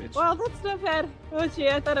 12 damage. well, that's not bad. Oh gee,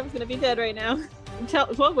 I thought I was gonna be dead right now.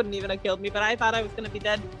 Well, wouldn't even have killed me, but I thought I was gonna be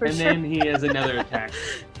dead for and sure. then he has another attack.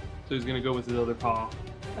 So he's gonna go with his other paw.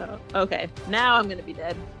 Oh, okay, now I'm gonna be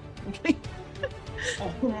dead.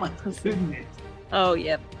 Oh my goodness. Oh,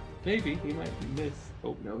 yep. Maybe he might miss.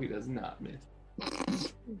 Oh no, he does not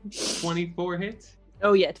miss. 24 hits?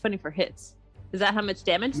 Oh yeah, 24 hits. Is that how much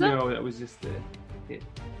damage though? No, that was just the hit.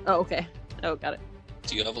 Oh, okay. Oh, got it.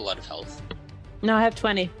 Do you have a lot of health? No, I have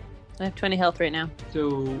 20. I have 20 health right now.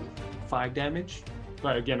 So 5 damage.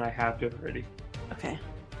 But again, I halved it already. Okay.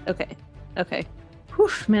 Okay. Whew,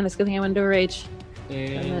 man, it's good thing I went into a rage.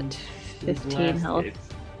 And his 15 last health. hit.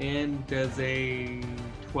 And does a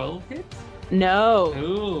 12 hit? No.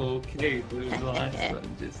 Oh, okay. So the last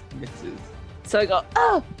one just misses. So I go,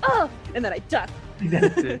 oh, and then I duck.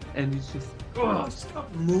 That's it. And he's just, oh,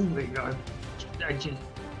 stop moving. I just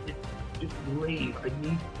leave. I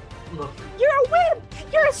need, look. You're a wimp!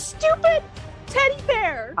 You're a stupid teddy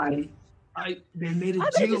bear! They made a I'm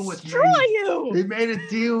deal gonna with me. destroy you! They made a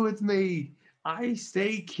deal with me. I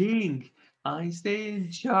stay king. I stay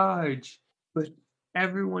in charge. But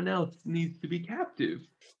everyone else needs to be captive.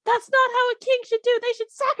 That's not how a king should do. They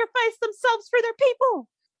should sacrifice themselves for their people.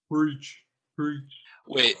 Preach.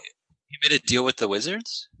 Wait, you made a deal with the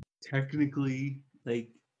wizards? Technically, like,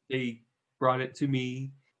 they brought it to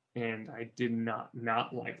me, and I did not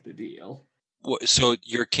like the deal. So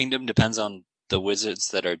your kingdom depends on the wizards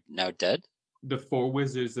that are now dead? The 4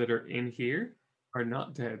 wizards that are in here are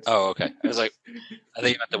not dead. Oh, okay. I was like, I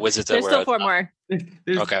think you meant the wizards that There's were still out- 4 more.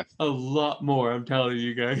 There's Okay. a lot more, I'm telling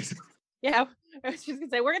you guys. Yeah, I was just gonna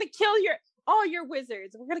say, we're gonna kill all your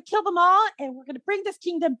wizards. We're gonna kill them all, and we're gonna bring this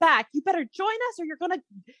kingdom back. You better join us, or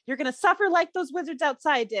you're gonna suffer like those wizards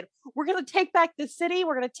outside did. We're gonna take back this city.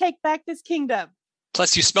 We're gonna take back this kingdom.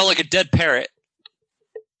 Plus, you smell like a dead parrot.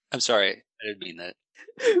 I'm sorry. I didn't mean that.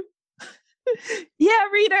 Yeah,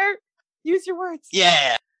 reader, use your words.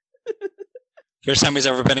 Yeah. First time he's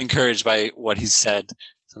ever been encouraged by what he's said.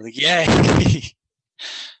 So I'm like, yay.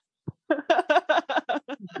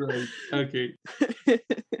 Right. Okay.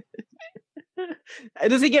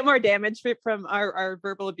 Does he get more damage from our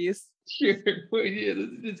verbal abuse? Sure. Wait, yeah,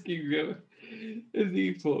 let's just keep going. Is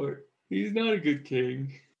he 4? He's not a good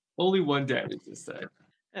king. Only 1 damage this time.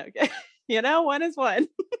 Okay. 1 is 1.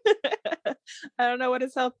 I don't know what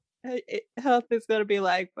his health is going to be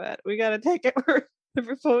like, but we got to take it for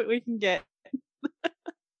every point we can get.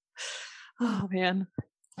 Oh, man.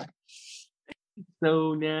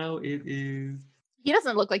 So now it is. He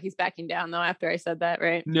doesn't look like he's backing down, though, after I said that,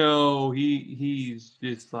 right? No, he's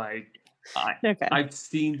just like. Okay. I've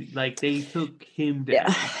seen, like, they took him down.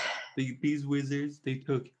 Yeah. These wizards, they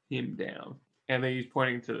took him down. And then he's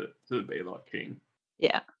pointing to the Baylock King.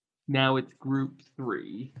 Yeah. Now it's group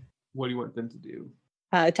 3. What do you want them to do?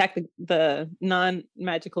 Attack the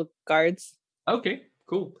non-magical guards. Okay,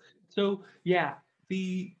 cool. So, yeah,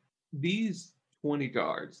 these 20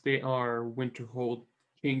 guards, they are Winterhold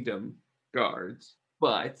Kingdom guards,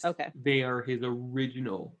 but Okay. they are his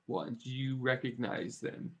original ones. You recognize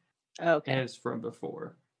them Okay. as from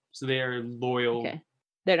before. So they are loyal. Okay.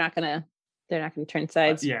 They're not gonna turn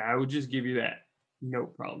sides. Yeah, I would just give you that. No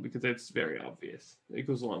problem, because that's very obvious. It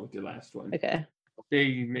goes along with your last one. Okay.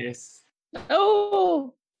 They miss.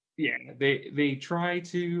 Oh. Yeah, they try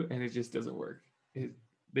to, and it just doesn't work.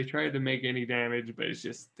 They try to make any damage, but it's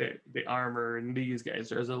just the armor and these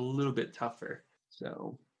guys are a little bit tougher.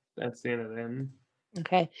 So that's the end of them.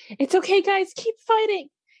 Okay. It's okay, guys. Keep fighting.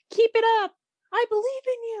 Keep it up. I believe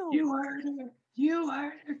in you. You heard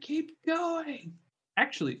her. Keep going.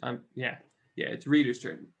 Actually, yeah, it's Reader's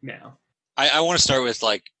turn now. I want to start with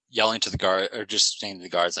like yelling to the guard or just saying to the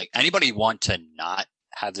guards, like, anybody want to not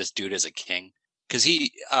have this dude as a king? Because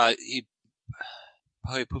he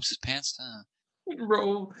poops his pants.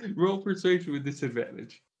 Roll persuasion with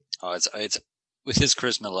disadvantage. Oh, it's with his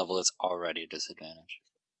charisma level, it's already a disadvantage.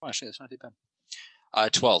 Oh, actually, that's not too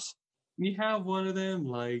bad. 12. You have one of them,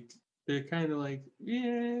 like, they're kind of like,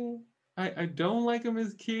 yeah, I don't like him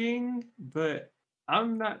as king, but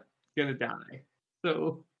I'm not gonna die.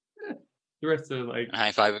 So the rest are like,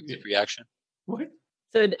 High five yeah. reaction. What?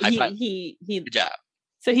 So High five. he Good job.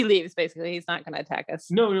 so he leaves basically. He's not gonna attack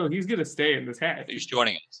us. No, he's gonna stay in this hat. He's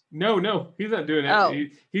joining us. No, he's not doing that. Oh.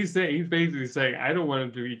 He's basically saying, I don't want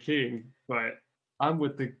him to be king, but I'm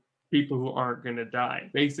with the people who aren't gonna die.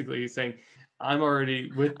 Basically, he's saying, I'm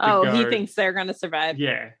already with the Oh, guard. he thinks they're gonna survive.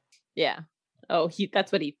 Yeah. Yeah. Oh,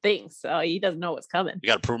 that's what he thinks. Oh, he doesn't know what's coming. You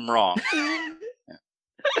got to prove him wrong.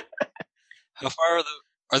 How far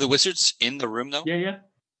are the wizards in the room though? Yeah.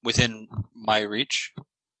 Within my reach?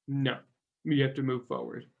 No, you have to move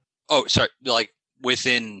forward. Oh, sorry. Like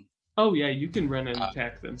within. Oh yeah, you can run and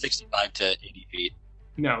attack them. 65 to 80 feet.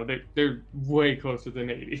 No, they're way closer than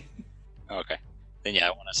 80. Okay. Then yeah,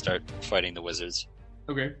 I want to start fighting the wizards.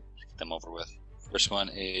 Okay. Get them over with. First one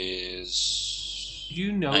is.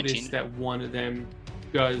 You notice 19? that one of them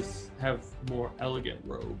does have more elegant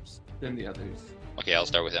robes than the others. Okay, I'll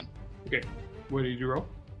start with him. Okay. What did you roll?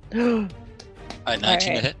 19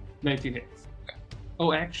 to hit. 19 hits. Okay.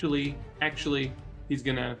 Oh, actually, he's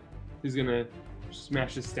gonna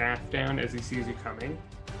smash his staff down as he sees you coming,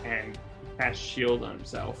 and cast shield on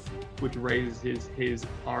himself, which raises his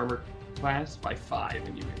armor class by 5,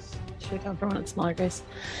 and you miss. Should have gone for one of the smaller guys.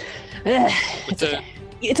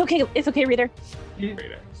 It's okay, Reader.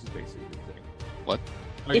 Great axe is basically the thing. What?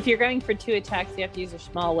 If you're going for 2 attacks, you have to use your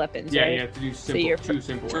small weapons. Yeah, right? you have to do you're two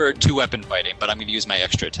simple. For weapons. 2-weapon fighting, but I'm going to use my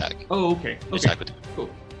extra attack. Oh, okay. Attack with Cool.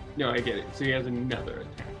 No, I get it. So he has another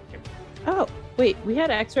attack. Oh, wait, we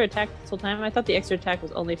had an extra attack this whole time? I thought the extra attack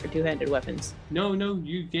was only for 2-handed weapons. No,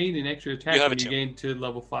 you gain an extra attack You have when it you too. gain to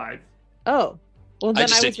level 5. Oh, well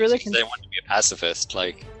then I was really confused. I wanted to be a pacifist.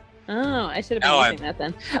 Like, Oh, I should have been Now using that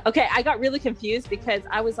then. Okay, I got really confused because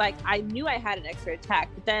I was like, I knew I had an extra attack,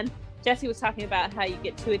 but then Jesse was talking about how you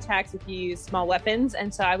get 2 attacks if you use small weapons,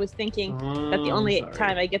 and so I was thinking that the only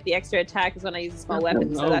time I get the extra attack is when I use a small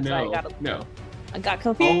weapon, so that's why I got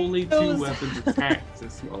confused. Only 2 weapons attacks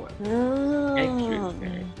is small weapons. Extra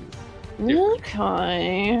attacks is different.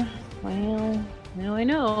 Okay. Well, now I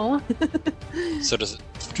know. so does it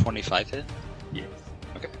 25 hit? Yes.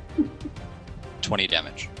 20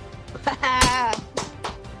 damage.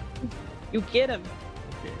 You get him.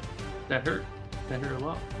 Okay. That hurt a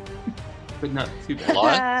lot. But not too bad. A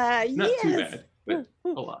lot? Not too bad, but a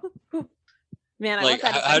lot. Man, I Like,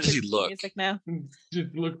 want that how does he adventure look? music now.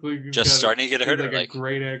 Just looked like he's Just got starting to get hurt, or like a like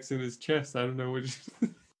great axe in his chest. I don't know which.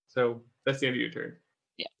 So that's the end of your turn.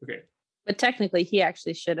 Yeah. Okay. But technically, he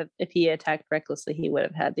actually should have, if he attacked recklessly, he would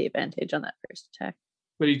have had the advantage on that first attack.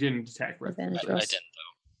 But he didn't attack I recklessly. Advantage. didn't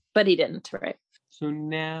though. But he didn't, right? So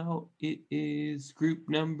now it is group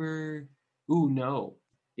number. Ooh, no.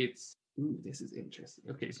 It's. Ooh, this is interesting.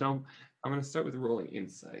 Okay, so I'm going to start with rolling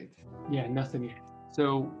insight. Yeah, nothing yet.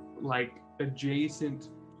 So, like, adjacent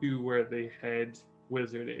to where the head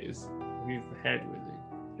wizard is, he's the head wizard,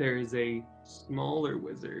 there is a smaller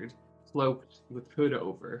wizard cloaked with hood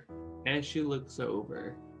over. As she looks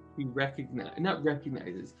over, she not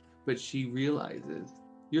recognizes, but she realizes,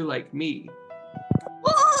 you're like me.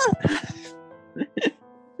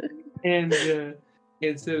 And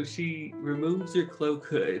so she removes her cloak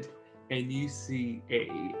hood, and you see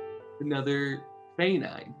another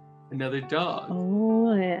canine, another dog.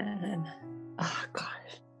 Oh, man. Oh, gosh.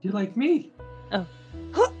 You're like me. Oh.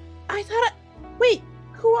 Huh? I thought wait,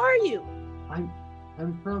 who are you?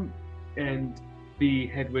 I'm from. And the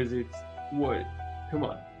head wizards, what? Come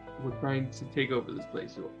on. We're trying to take over this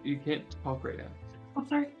place. You can't talk right now. Oh,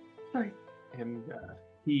 sorry. And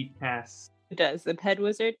he casts. Who does? The head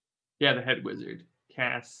wizard? Yeah, the head wizard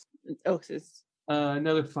casts Oh, it's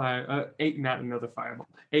another not another fireball,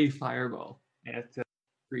 a fireball at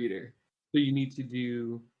Reader. So you need to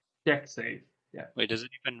do deck save. Yeah. Wait, does it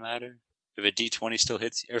even matter if a D20 still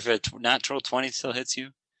hits you, or if a natural 20 still hits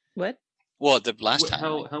you? what? Well, the last time.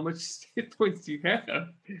 How much hit points do you have?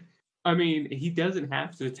 I mean, he doesn't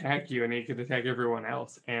have to attack you, and he can attack everyone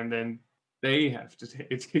else, and then they have to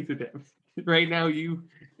take the damage. Right now,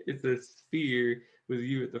 it's a sphere with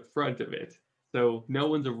you at the front of it, so no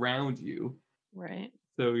one's around you. Right.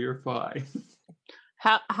 So you're fine.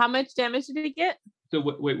 How much damage did he get? So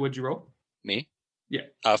what'd you roll? Me? Yeah.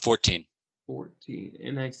 14. 14,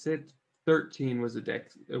 and I said 13 was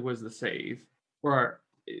was the save, or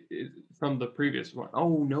from the previous one.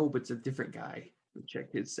 Oh no, but it's a different guy.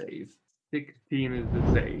 Check his save. 16 is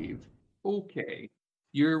the save. Okay,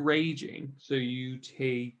 you're raging, so you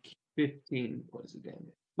take 15 points of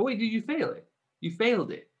damage. But wait, did you fail it? You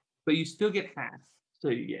failed it, but you still get half. So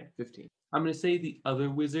yeah, 15. I'm gonna say the other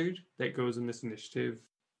wizard that goes in this initiative,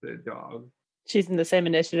 the dog. She's in the same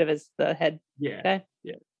initiative as the head Yeah. guy?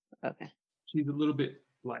 Yeah. Okay. She's a little bit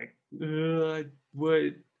like,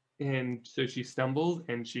 what? And so she stumbles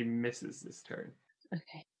and she misses this turn.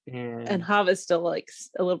 Okay. And Hava's still like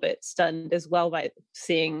a little bit stunned as well by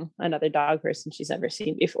seeing another dog person she's never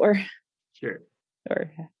seen before, sure,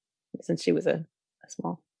 or since she was a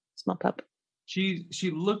small pup. she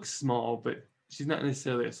looks small, but she's not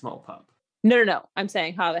necessarily a small pup. No. I'm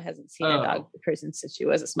saying Hava hasn't seen a Oh. dog person since she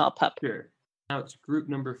was a small pup. Sure. Now it's group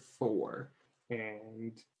number 4,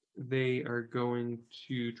 and they are going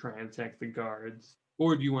to try and attack the guards.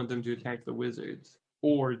 Or do you want them to attack the wizards?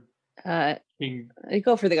 Or King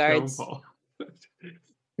Go for the guards. Stonefall?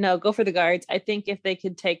 No, go for the guards. I think if they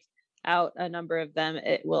could take out a number of them,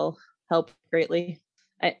 it will help greatly.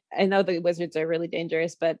 I know the wizards are really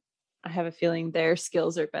dangerous, but I have a feeling their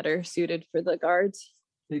skills are better suited for the guards.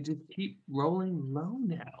 They just keep rolling low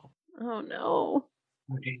now. Oh no.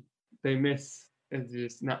 They miss. And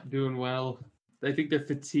just not doing well. I think they're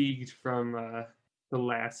fatigued from the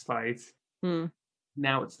last fight.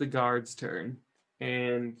 Now it's the guards' turn.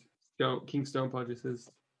 And King Stonepaw just says,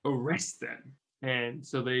 arrest them. And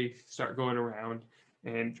so they start going around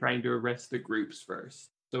and trying to arrest the groups first.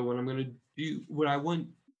 So what I'm going to do, what I want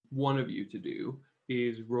one of you to do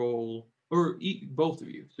is roll, or both of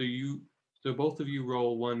you. So both of you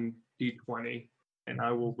roll 1d20, and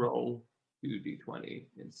I will roll 2d20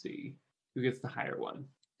 and see who gets the higher one.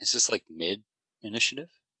 Is this like mid initiative?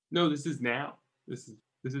 No, this is now. This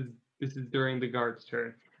is during the guard's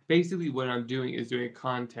turn. Basically, what I'm doing is doing a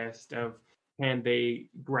contest of can they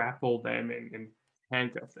grapple them and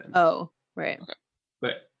handcuff them. Oh, right. Okay.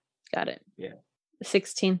 But Got it. Yeah.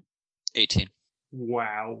 16. 18.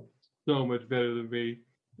 Wow, so much better than me.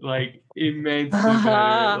 Like immensely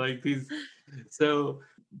better. Like these. So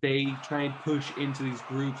they try and push into these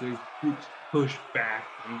groups. And these groups push back,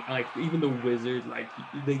 and like even the wizard, like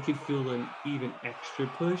they could feel an even extra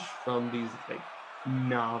push from these like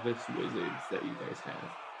novice wizards that you guys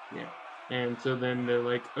have. Yeah. And so then they're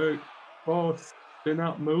like, "Oh, boss, they're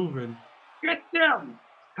not moving. Get them!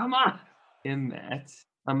 Come on!" In that,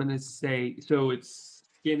 I'm gonna say so. It's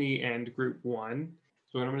Skinny and Group 1.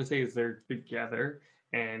 So what I'm gonna say is they're together,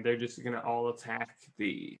 and they're just gonna all attack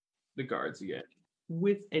the guards again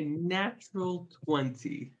with a natural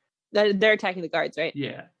 20. They're attacking the guards, right?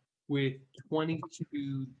 Yeah, with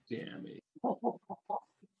 22 damage.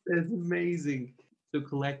 That's amazing. So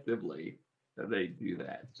collectively, they do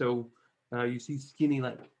that. So you see Skinny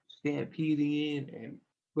like stampeding in and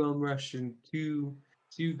bum rushing two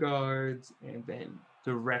guards, and then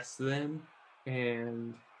the rest of them.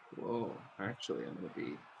 And whoa, actually, I'm gonna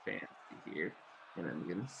be fancy here, and I'm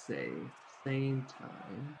gonna say same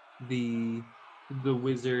time the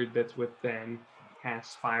wizard that's with them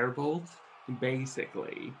casts Firebolt.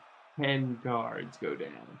 Basically, 10 guards go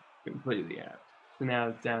down completely out. So now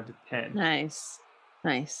it's down to 10. Nice.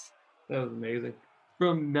 That was amazing.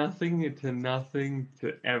 From nothing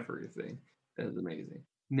to everything. That was amazing.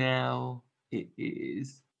 Now it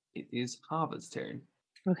is Hava's turn.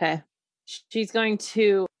 Okay. She's going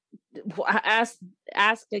to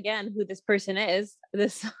ask again who this person is.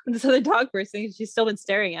 This other dog person. She's still been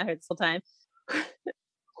staring at her this whole time.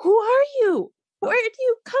 Who are you? Where do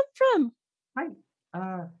you come from?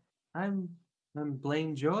 Hi. I'm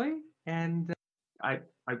Blaine Joy, and I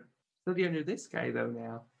study under this guy though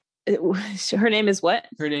now. Her name is what?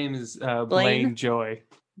 Her name is Blaine Joy.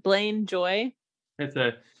 Blaine Joy.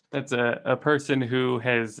 That's a person who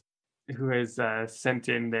has sent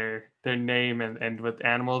in their name and what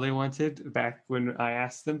animal they wanted back when I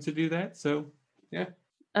asked them to do that. So yeah.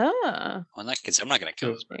 Oh. Well, in that case, I'm not going to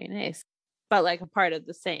kill this. Very nice. But like a part of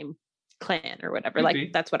the same clan or whatever. Could like be.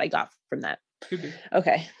 That's what I got from that. Could be.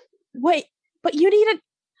 Okay. Wait, but you need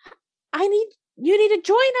to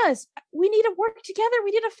join us. We need to work together.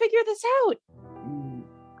 We need to figure this out.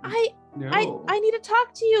 No. I need to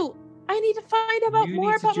talk to you. I need to find out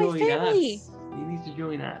more about my family. You need to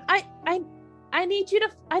join us. I need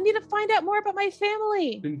to find out more about my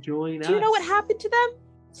family. Then join us. Do you know what happened to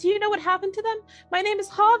them? My name is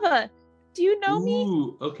Hava. Do you know me?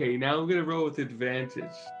 Ooh, okay, now I'm gonna roll with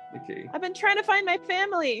advantage. Okay. I've been trying to find my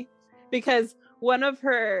family because one of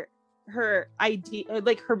her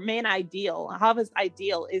main ideal, Hava's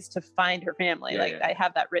ideal, is to find her family. Yeah. I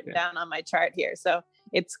have that written down on my chart here, so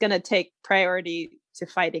it's gonna take priority to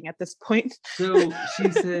fighting at this point. So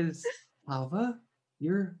she says, Hava,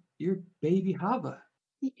 you're baby Hava.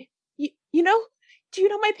 You know? Do you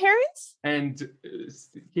know my parents? And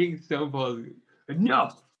King Stonefall,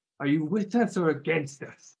 enough! Are you with us or against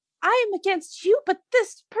us? I am against you, but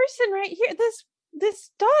this person right here,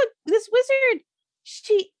 this dog, this wizard,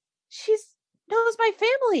 she's knows my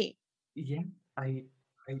family. Yeah,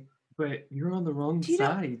 but you're on the wrong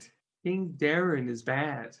side. King Darren is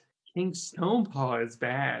bad. King Stonepaw is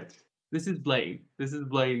bad. This is Blaine. This is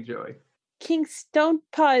Blaine Joy. King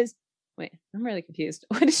Stonepaw is... Wait, I'm really confused.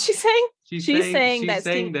 What is she saying? She's saying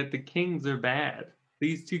that the kings are bad.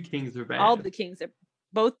 These two kings are bad. All the kings are...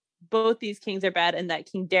 Both these kings are bad, and that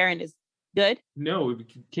King Darren is good? No,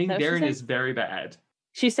 King Is that what she's Darren saying? is very bad.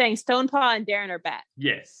 She's saying Stonepaw and Darren are bad.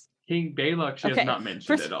 Yes. King Balok she Okay. has not mentioned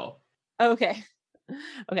First- at all. Okay.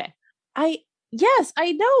 Okay. Yes,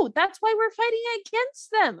 I know. That's why we're fighting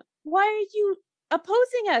against them. Why are you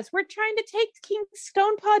opposing us? We're trying to take King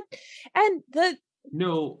Stonepaw and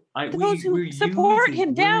No, those who support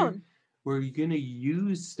him down. We're gonna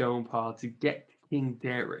use Stonepaw to get King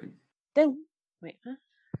Darren. Then wait, huh?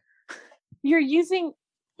 You're using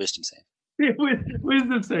Wisdom save.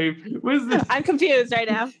 Wisdom save. Wisdom. I'm confused right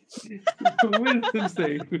now. Wisdom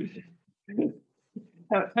save.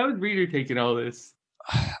 How is Reader taking all this?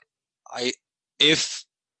 If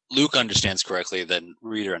Luke understands correctly, then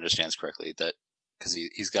Reader understands correctly that because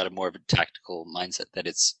he's got a more of a tactical mindset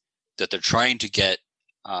that they're trying to get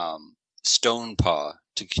Stonepaw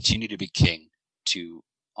to continue to be king to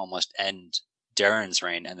almost end Darren's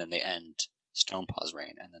reign, and then they end Stonepaw's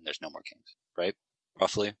reign, and then there's no more kings, right?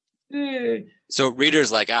 Roughly. So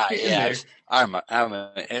Reader's like, yeah, I'm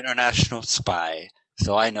an international spy,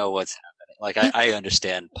 so I know what's happening. Like I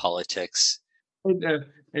understand politics.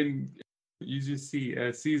 And you just see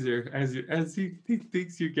Caesar as he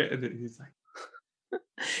thinks you're getting it. He's like,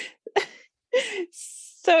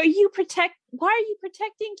 so why are you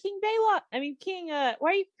protecting King Balok? I mean, why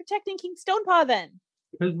are you protecting King Stonepaw then?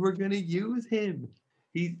 because we're gonna use him.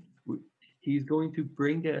 He's going to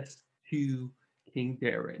bring us to King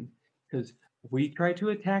Darren because we tried to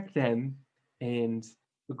attack them, and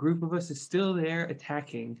a group of us is still there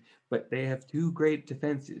attacking, but they have 2 great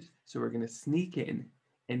defenses. So we're gonna sneak in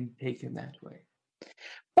and take him that way.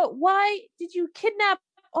 But why did you kidnap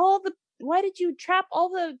why did you trap all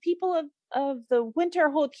the people of the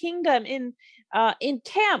Winterhold Kingdom in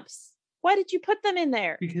camps? Why did you put them in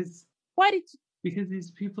there? Because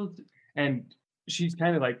these people, and she's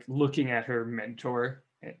kind of like looking at her mentor,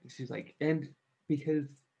 and she's like, and because,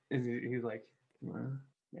 and he's like, well,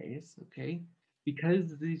 yes, okay,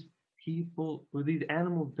 because these people or these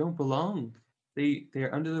animals don't belong.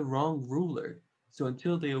 They're under the wrong ruler. So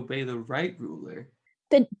until they obey the right ruler.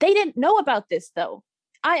 They didn't know about this though.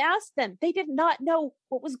 I asked them. They did not know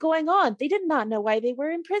what was going on. They did not know why they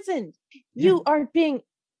were imprisoned. Yeah.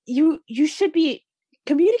 You should be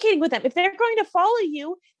communicating with them. If they're going to follow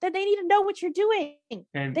you, then they need to know what you're doing.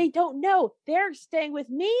 And they don't know. They're staying with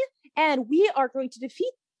me, and we are going to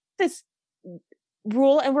defeat this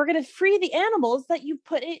rule, and we're going to free the animals that you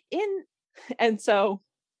put it in. And so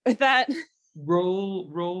with that, roll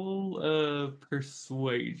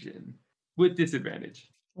persuasion with disadvantage.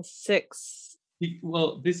 6.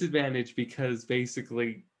 Well, disadvantage because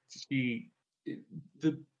basically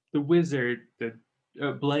the wizard,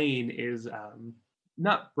 Blaine is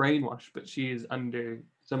not brainwashed, but she is under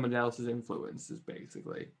someone else's influences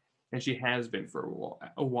basically, and she has been for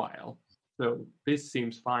a while. So this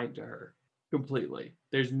seems fine to her completely.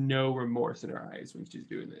 There's no remorse in her eyes when she's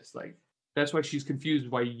doing this. Like that's why she's confused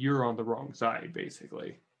why you're on the wrong side,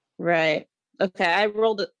 basically. Right. Okay. I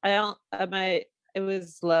rolled it. It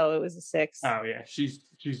was low. It was a 6. Oh yeah, she's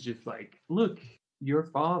just like, look, your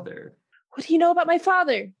father. What do you know about my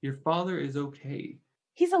father? Your father is okay.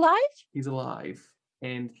 He's alive? He's alive,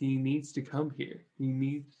 and he needs to come here.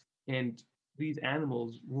 And these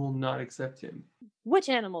animals will not accept him. Which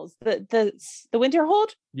animals? The Winterhold?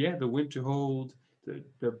 Yeah, the Winterhold,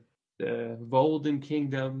 the Volden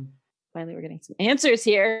Kingdom. Finally, we're getting some answers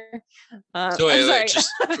here. So I'm sorry.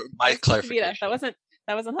 just for my clarification.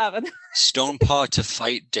 That wasn't happening. Stonepaw to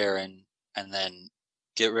fight Darren, and then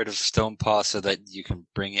get rid of Stonepaw so that you can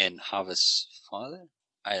bring in Hava's father?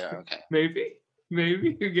 Okay.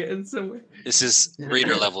 Maybe you're getting somewhere. This is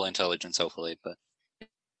reader level intelligence, hopefully, but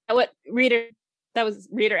That was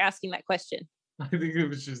Reader asking that question. I think it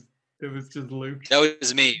was just Luke. that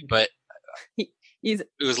was me, but it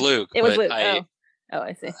was Luke. It was but Luke.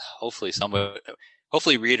 I see.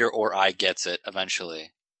 Hopefully Reader or I gets it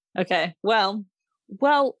eventually. Okay. Well,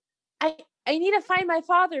 I need to find my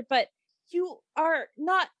father, but you are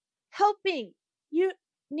not helping. You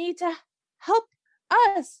need to help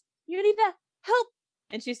us. You need to help.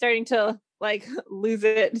 And she's starting to like lose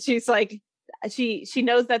it. She's like, she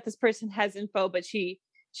knows that this person has info, but she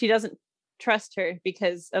doesn't trust her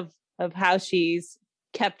because of how she's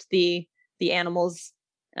kept the animals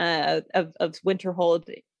of Winterhold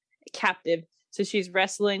captive. So she's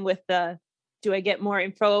wrestling with do I get more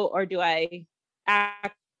info or do I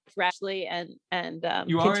act rashly and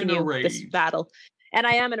you are continue in a rage. this battle? And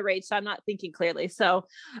I am in a rage, so I'm not thinking clearly. So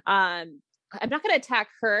I'm not going to attack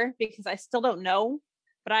her because I still don't know,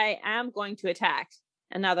 but I am going to attack.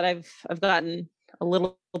 And now that I've gotten a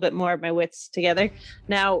little bit more of my wits together,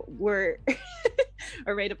 now we're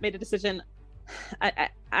made a decision.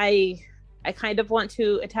 I I kind of want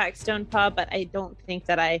to attack Stonepaw, but I don't think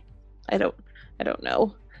that I don't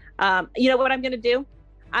know. You know what I'm gonna do?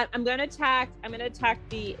 I'm gonna attack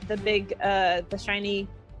the big the shiny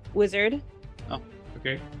wizard. Oh,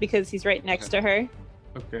 okay. Because he's right next to her.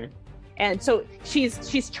 Okay. And so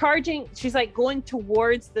she's charging, she's like going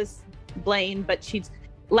towards this Blaine, but she's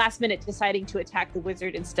last minute deciding to attack the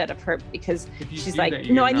wizard instead of her because she's like, that,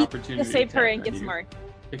 no, I need to save her and get some more.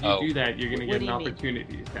 If you do that, you're going to get an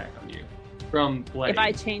opportunity attack on you from Blaine. If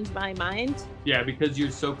I change my mind? Yeah, because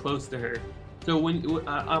you're so close to her. So when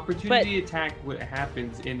opportunity attack, what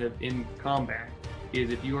happens in combat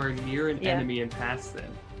is if you are near an enemy and past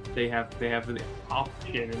them, they have the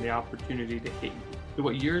option and the opportunity to hit you. So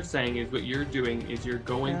what you're saying is what you're doing is you're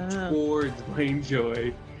going towards Blaine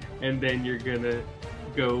Joy, and then you're gonna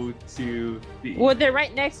go to the. Well, they're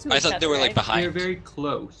right next to each other. I thought they were like behind. They're very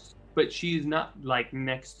close, but she's not like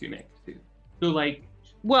next to. So like.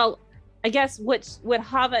 Well, I guess what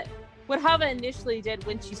Hava initially did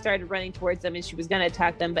when she started running towards them is she was gonna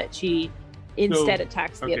attack them, but she instead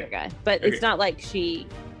attacks the other guy. But it's not like she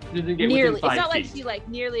nearly. It's not like she like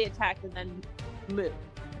nearly attacked and then moved.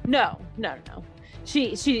 No.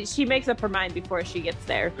 She makes up her mind before she gets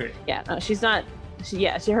there. Okay. Yeah, no, she's not.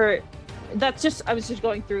 That's just. I was just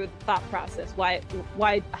going through the thought process why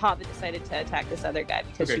Hava decided to attack this other guy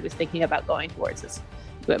because she was thinking about going towards this,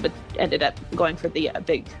 but ended up going for the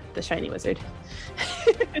shiny wizard.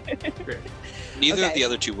 Neither of the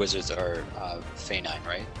other two wizards are Feynine,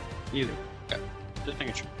 right? Neither. Okay. Just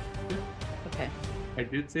making sure. Okay. I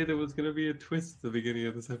did say there was going to be a twist at the beginning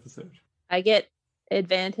of this episode. I get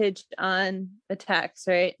advantage on attacks,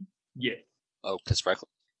 right? Yeah. Oh, because reckless.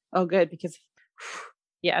 Oh, good, because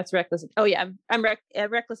it's reckless. Oh yeah, I'm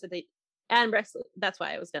reckless and reckless. That's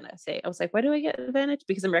why I was gonna say. I was like, why do I get advantage?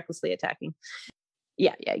 Because I'm recklessly attacking.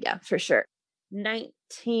 Yeah, for sure.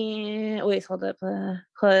 19. Wait, hold up.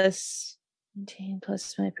 Plus 19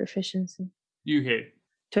 plus my proficiency. You hit.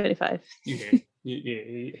 25. You hit.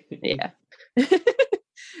 Yeah.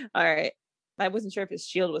 All right. I wasn't sure if his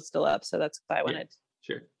shield was still up, so that's why I wanted.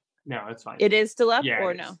 Sure. No, it's fine. It is still up,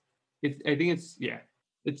 or no? I think it's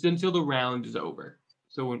It's until the round is over.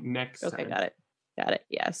 So next. Okay, time, got it.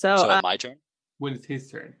 Yeah. So my turn. When it's his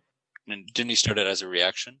turn. And didn't he start it as a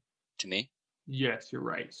reaction to me? Yes, you're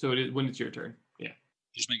right. So it is when it's your turn. Yeah.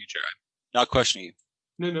 Just making sure. I'm not questioning you.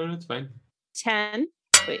 No, that's fine. 10.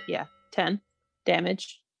 Wait, yeah, 10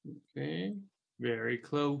 damage. Okay. Very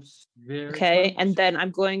close. Okay, and then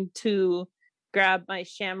I'm going to grab my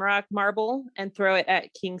Shamrock Marble and throw it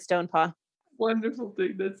at King Stonepaw. Wonderful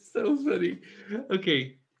thing. That's so funny.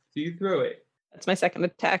 Okay, so you throw it. That's my second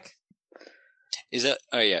attack. Is that?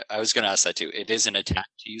 Oh yeah, I was going to ask that too. It is an attack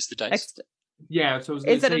to use the dice. Yeah, so I was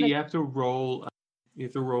going to say you have to roll. You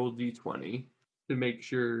have to roll d20 to make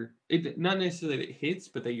sure it not necessarily that it hits,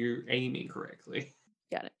 but that you're aiming correctly.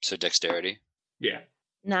 Got it. So dexterity. Yeah.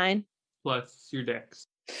 9 plus your dex.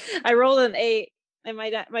 I rolled an 8, and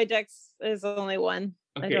my dex is only 1.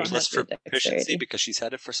 Okay. I don't Plus have for proficiency because she's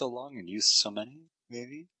had it for so long and used so many.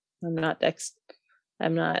 Maybe. I'm not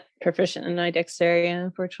proficient in my dexterity,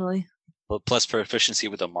 unfortunately. Well, plus proficiency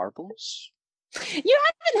with the marbles. You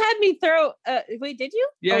haven't had me throw. Wait, did you?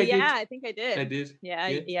 Yeah, I think I did. I did. Yeah,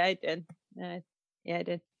 I did. Yeah, I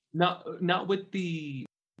did. Not with the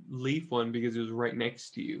leaf one because it was right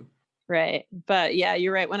next to you. Right, but yeah,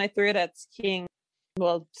 you're right. When I threw it at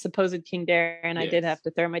supposed King Darren, I did have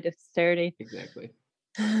to throw my dexterity. Exactly.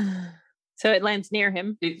 So it lands near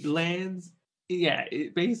him. It lands. Yeah,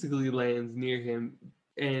 it basically lands near him,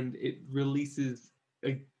 and it releases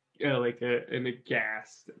a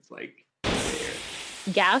gas that's like there.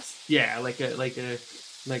 Gas? Yeah, like a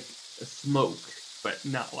smoke, but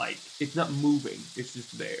not like it's not moving. It's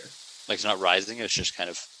just there. Like it's not rising. It's just kind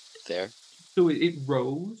of there. So it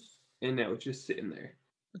rose, and now it's just sitting there.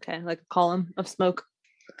 Okay, like a column of smoke.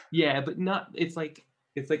 Yeah, but not. It's like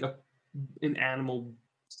an animal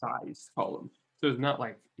size column. So it's not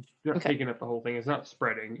like it's not taking up the whole thing. It's not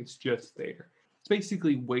spreading. It's just there. It's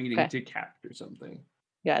basically waiting to capture something.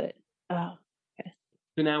 Got it. Oh, okay.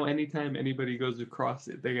 So now anytime anybody goes across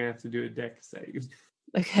it, they're going to have to do a dex save.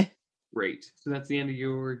 Okay. Great. So that's the end of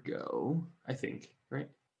your go, I think, right?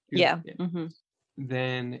 Yeah. Mm-hmm.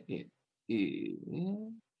 Then it is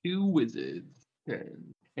 2 wizards.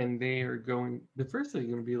 And they are going... The first thing is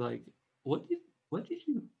going to be like, what did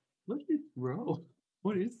you roll?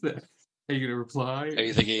 What is that? Are you going to reply? Are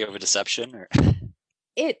you thinking of a deception? Or?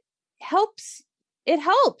 It helps.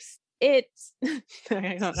 It's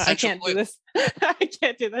I can't do this. I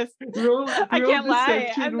can't do this. Roll I can't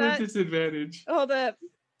lie. I'm with not disadvantage. Hold up.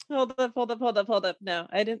 No,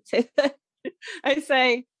 I didn't say that. I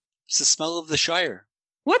say It's the smell of the Shire.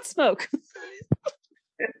 What smoke?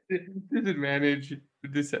 Disadvantage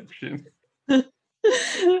deception. I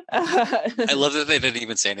love that they didn't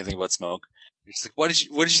even say anything about smoke. It's like, what did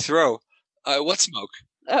you throw? What smoke?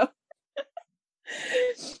 Oh.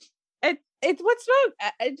 It's what smoke?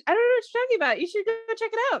 I don't know what you're talking about. You should go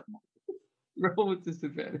check it out. Roll with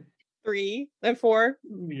disadvantage. 3 and 4.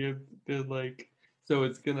 Yeah, they're like, so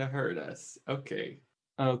it's gonna hurt us. Okay.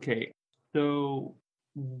 So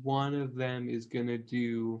one of them is gonna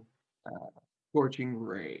do Scorching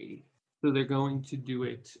Ray. So they're going to do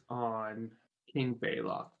it on King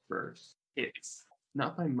Balok first. Hits.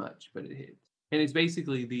 Not by much, but it hits. And it's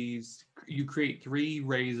basically these, you create 3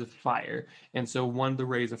 rays of fire, and so one of the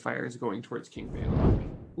rays of fire is going towards King Balok.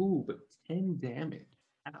 Ooh, but 10 damage.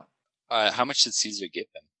 Ow. How much did Caesar give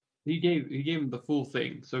him? He gave him the full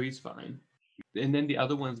thing, so he's fine. And then the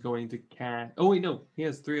other one's going to cast. Oh wait, no, he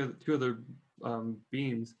has two other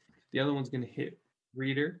beams. The other one's going to hit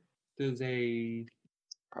Reader. Does a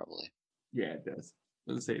Probably. Yeah, it does.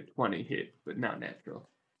 Let's say 20 hit, but not natural.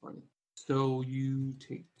 20. So you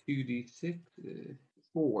take 2d6,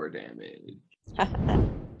 4 damage, and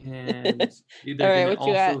they're All right, going to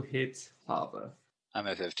also hit Hava. I'm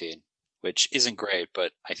at 15, which isn't great,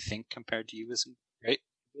 but I think compared to you isn't great.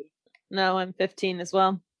 No, I'm 15 as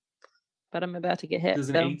well. But I'm about to get hit. Does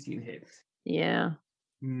an so. 18 hit? Yeah.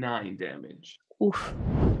 9 damage. Oof.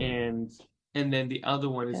 And then the other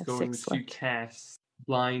one is Yeah, going 6 to left. cast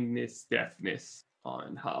Blindness, Deafness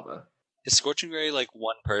on Hava. Is Scorching Ray like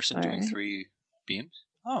one person doing Alright. 3 beams?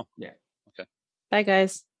 Oh. Yeah. Okay. Bye,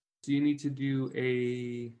 guys. So you need to do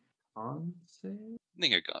a con save? I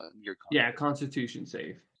think you're gone. Yeah, Constitution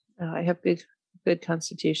save. Oh, I have good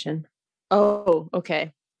constitution. Oh,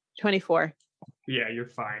 okay. 24. Yeah, you're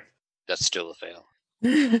fine. That's still a fail.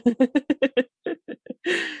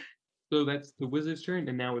 So that's the wizard's turn,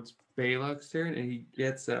 and now it's Balok's turn, and he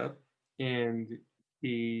gets up, and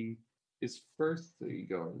he is firstly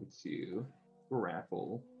going to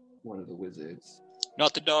grapple one of the wizards.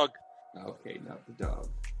 Not the dog. Okay, not the dog.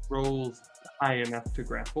 Rolls high enough to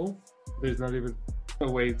grapple. There's not even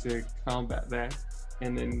a way to combat that.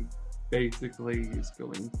 And then basically is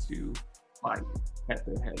going to bite at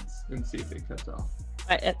their heads and see if it cuts off.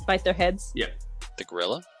 Bite their heads. Yep. The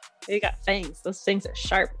gorilla? They got fangs. Those things are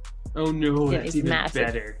sharp. Oh no, Yeah, that's he's even massive.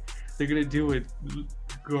 better. They're gonna do what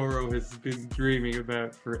Goro has been dreaming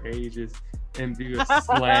about for ages and do a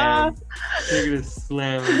slam. They're gonna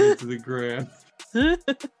slam him into the ground.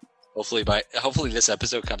 Hopefully this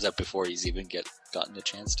episode comes out before he's even gotten a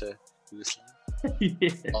chance to do a slam. Yeah,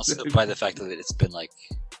 Also by the fact that it's been like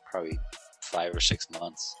probably 5 or 6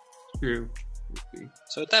 months. true.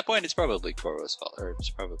 So at that point it's probably Goro's fault, or it's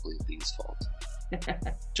probably Lee's fault.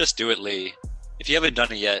 Just do it, Lee. If you haven't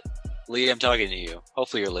done it yet, Lee, I'm talking to you.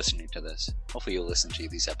 Hopefully you're listening to this. Hopefully you'll listen to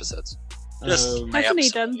these episodes. Just my Hasn't he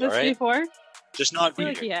episode, done this alright? before? Just I not feel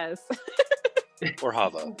like Reader he has. or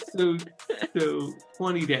Hava. So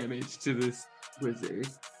 20 damage to this wizard,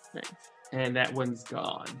 Nice. and that one's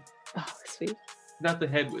gone. Oh, sweet. Not the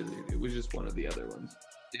head wizard. It was just one of the other ones.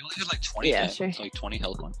 They only had like 20 Yeah, health, sure. like 20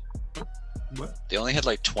 health points. What? They only had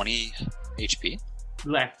like 20 HP?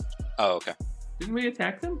 Left. Oh, okay. Didn't we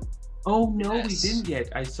attack them? Oh no, Yes. we didn't yet.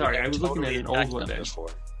 I was looking at an old attacked one them then. before.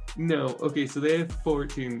 No, okay, so they have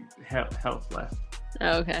 14 health left.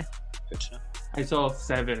 Oh, okay. Good to know. I saw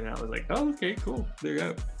 7 and I was like, oh, okay, cool. They're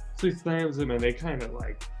out. So he slams them and they kind of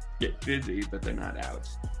like get busy, but they're not out.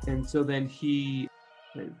 And so then he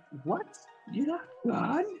says, what? You're not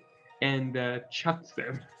gone? And chucks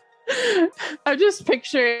them. I'm just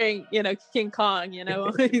picturing, King Kong,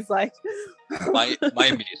 he's like My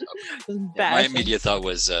immediate just my bashing. immediate thought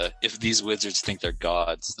was if these wizards think they're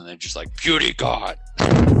gods, then they're just like beauty god.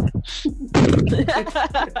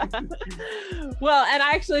 Well, and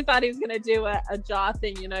I actually thought he was gonna do a jaw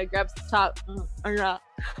thing, grabs the top,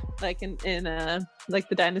 like in like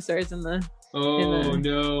the dinosaurs in the Oh In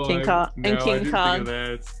no. King I- Kong- no, and I King didn't Kong. think of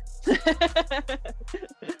that.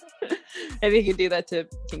 Maybe you could do that to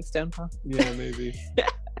King Stonepaw. Yeah, maybe.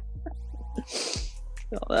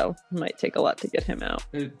 Although it might take a lot to get him out.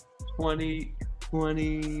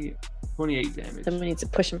 28 damage. Someone needs to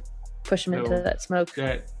push him into No. that smoke.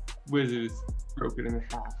 That wizard is broken in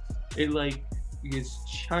half. It like gets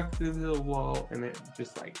chucked into the wall and it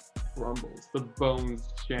just like crumbles. The bones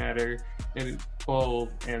shatter and it falls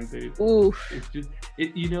and Oof. it's just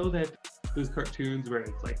you know that those cartoons where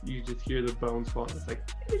it's like you just hear the bones fall and it's like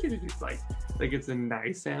it's a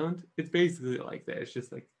nice sound. It's basically like that. It's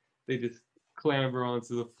just like they just clamber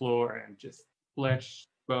onto the floor and just flesh,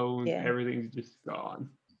 bones, Yeah. everything's just gone.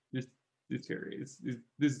 Just This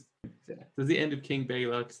is the end of King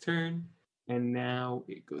Balok's turn, and now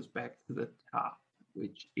it goes back to the top,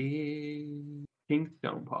 which is King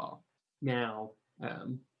Stonepaw. Now,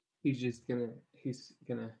 he's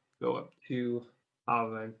gonna go up to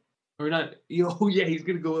Ava, or not? Oh yeah, he's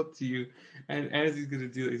gonna go up to you, and as he's gonna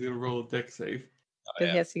do it, he's gonna roll a dex save. He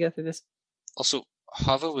has to go through this. Also,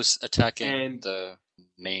 Hava was attacking And- the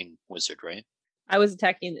main wizard, right? I was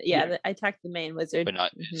attacking. Yeah. I attacked the main wizard. But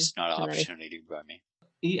not Mhm. it's not an And then he- opportunity by me.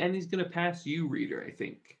 And he's gonna pass you, Reader, I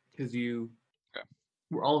think, because you Okay.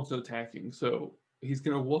 were also attacking. So he's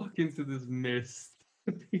gonna walk into this mist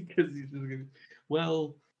because he's just gonna.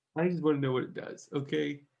 Well, I just want to know what it does.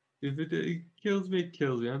 Okay, if it kills me, it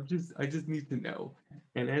kills me. I just need to know.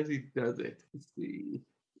 And as he does it, let's see,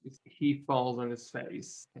 he falls on his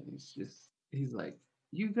face, and he's like,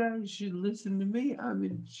 "You guys should listen to me. I'm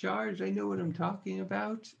in charge. I know what I'm talking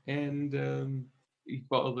about." And he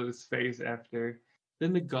falls on his face after.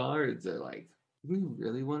 Then the guards are like, "Do we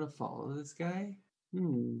really want to follow this guy?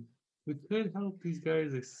 We could help these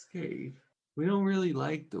guys escape. We don't really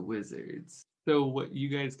like the wizards. So what you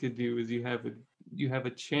guys could do is you have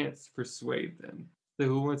a chance to persuade them. So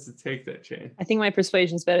who wants to take that chance?" I think my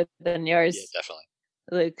persuasion's better than yours, Yeah, definitely.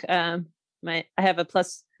 Luke. I have a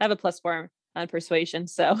 +4 on persuasion.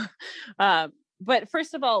 So, but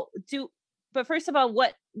first of all,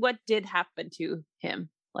 what did happen to him?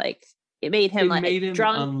 Like it made him It made him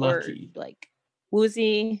drunk unlucky. or like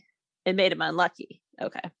woozy. It made him unlucky.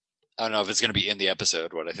 Okay. I don't know if it's going to be in the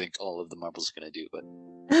episode what I think all of the marbles are going to do, but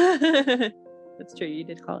That's true. You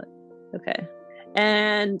did call it. Okay.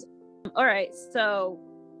 And all right. So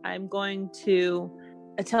I'm going to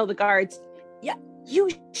tell the guards, yeah, you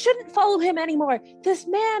shouldn't follow him anymore. This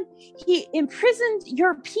man, he imprisoned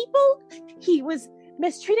your people. He was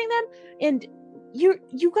mistreating them. And you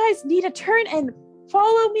guys need to turn and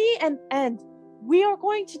follow me. And we are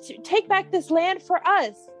going to take back this land for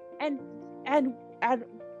us. And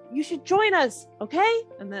you should join us, okay?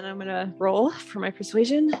 And then I'm gonna roll for my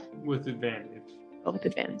persuasion. With advantage. Oh, with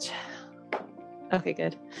advantage. Okay,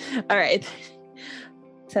 good. All right.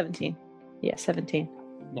 17. Yeah, 17.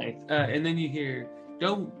 Nice. And then you hear,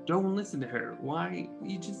 don't listen to her. Why?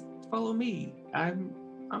 You just follow me. I'm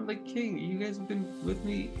the king. You guys have been with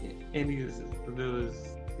me. And he's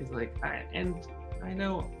like, I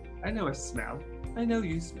know I smell. I know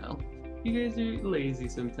you smell. You guys are lazy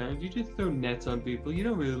sometimes. You just throw nets on people. You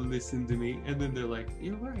don't really listen to me. And then they're like,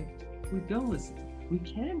 you're right. We don't listen. We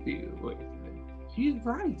can be away from them. She's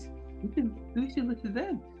right. We should listen to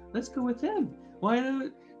them. Let's go with them. Why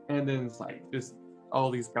not? And then it's like just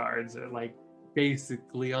all these guards are like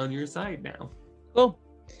basically on your side now. Cool.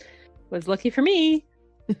 Was lucky for me.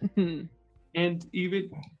 And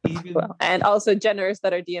even Well, and also generous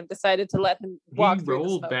that our DM decided to let him walk he through the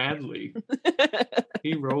rolled smoke. badly.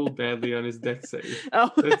 He rolled badly on his dex save.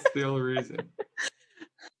 Oh. That's the only reason.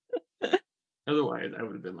 Otherwise, I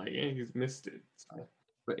would have been like, yeah, he's missed it. So,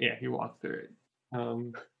 but yeah, he walked through it.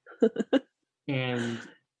 And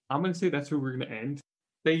I'm going to say that's where we're going to end.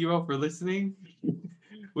 Thank you all for listening.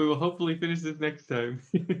 We will hopefully finish this next time.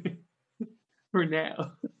 For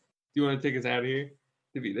now. Do you want to take us out of here,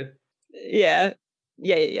 Davida? Yeah.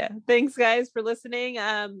 Thanks guys for listening.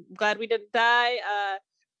 Glad we didn't die.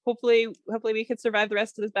 Hopefully we could survive the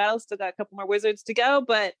rest of this battle. Still got a couple more wizards to go,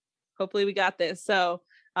 but hopefully we got this. So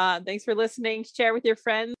thanks for listening. Share with your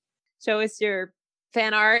friends. Show us your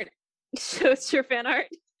fan art. Send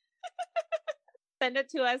it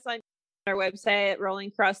to us on our website at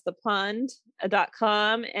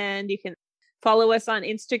rollingacrossthepond.com, and you can follow us on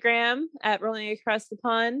Instagram at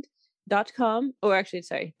rollingacrossthepond.com. Or actually,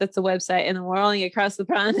 sorry, that's the website, and then Rolling Across the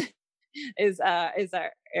Pond is our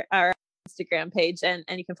Instagram page, and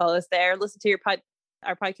you can follow us there. Listen to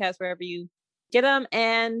our podcast wherever you get them,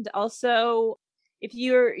 and also if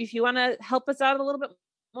you want to help us out a little bit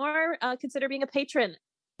more, consider being a patron.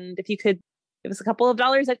 And if you could give us a couple of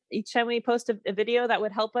dollars each time we post a video, that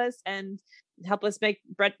would help us and help us make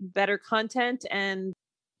better content. And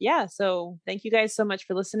yeah, so thank you guys so much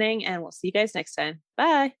for listening, and we'll see you guys next time.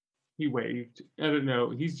 Bye. He waved. I don't know.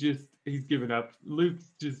 He's given up.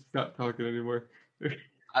 Luke's just not talking anymore.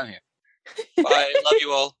 I'm here. Bye. Love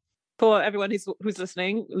you all. For everyone who's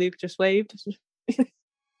listening, Luke just waved.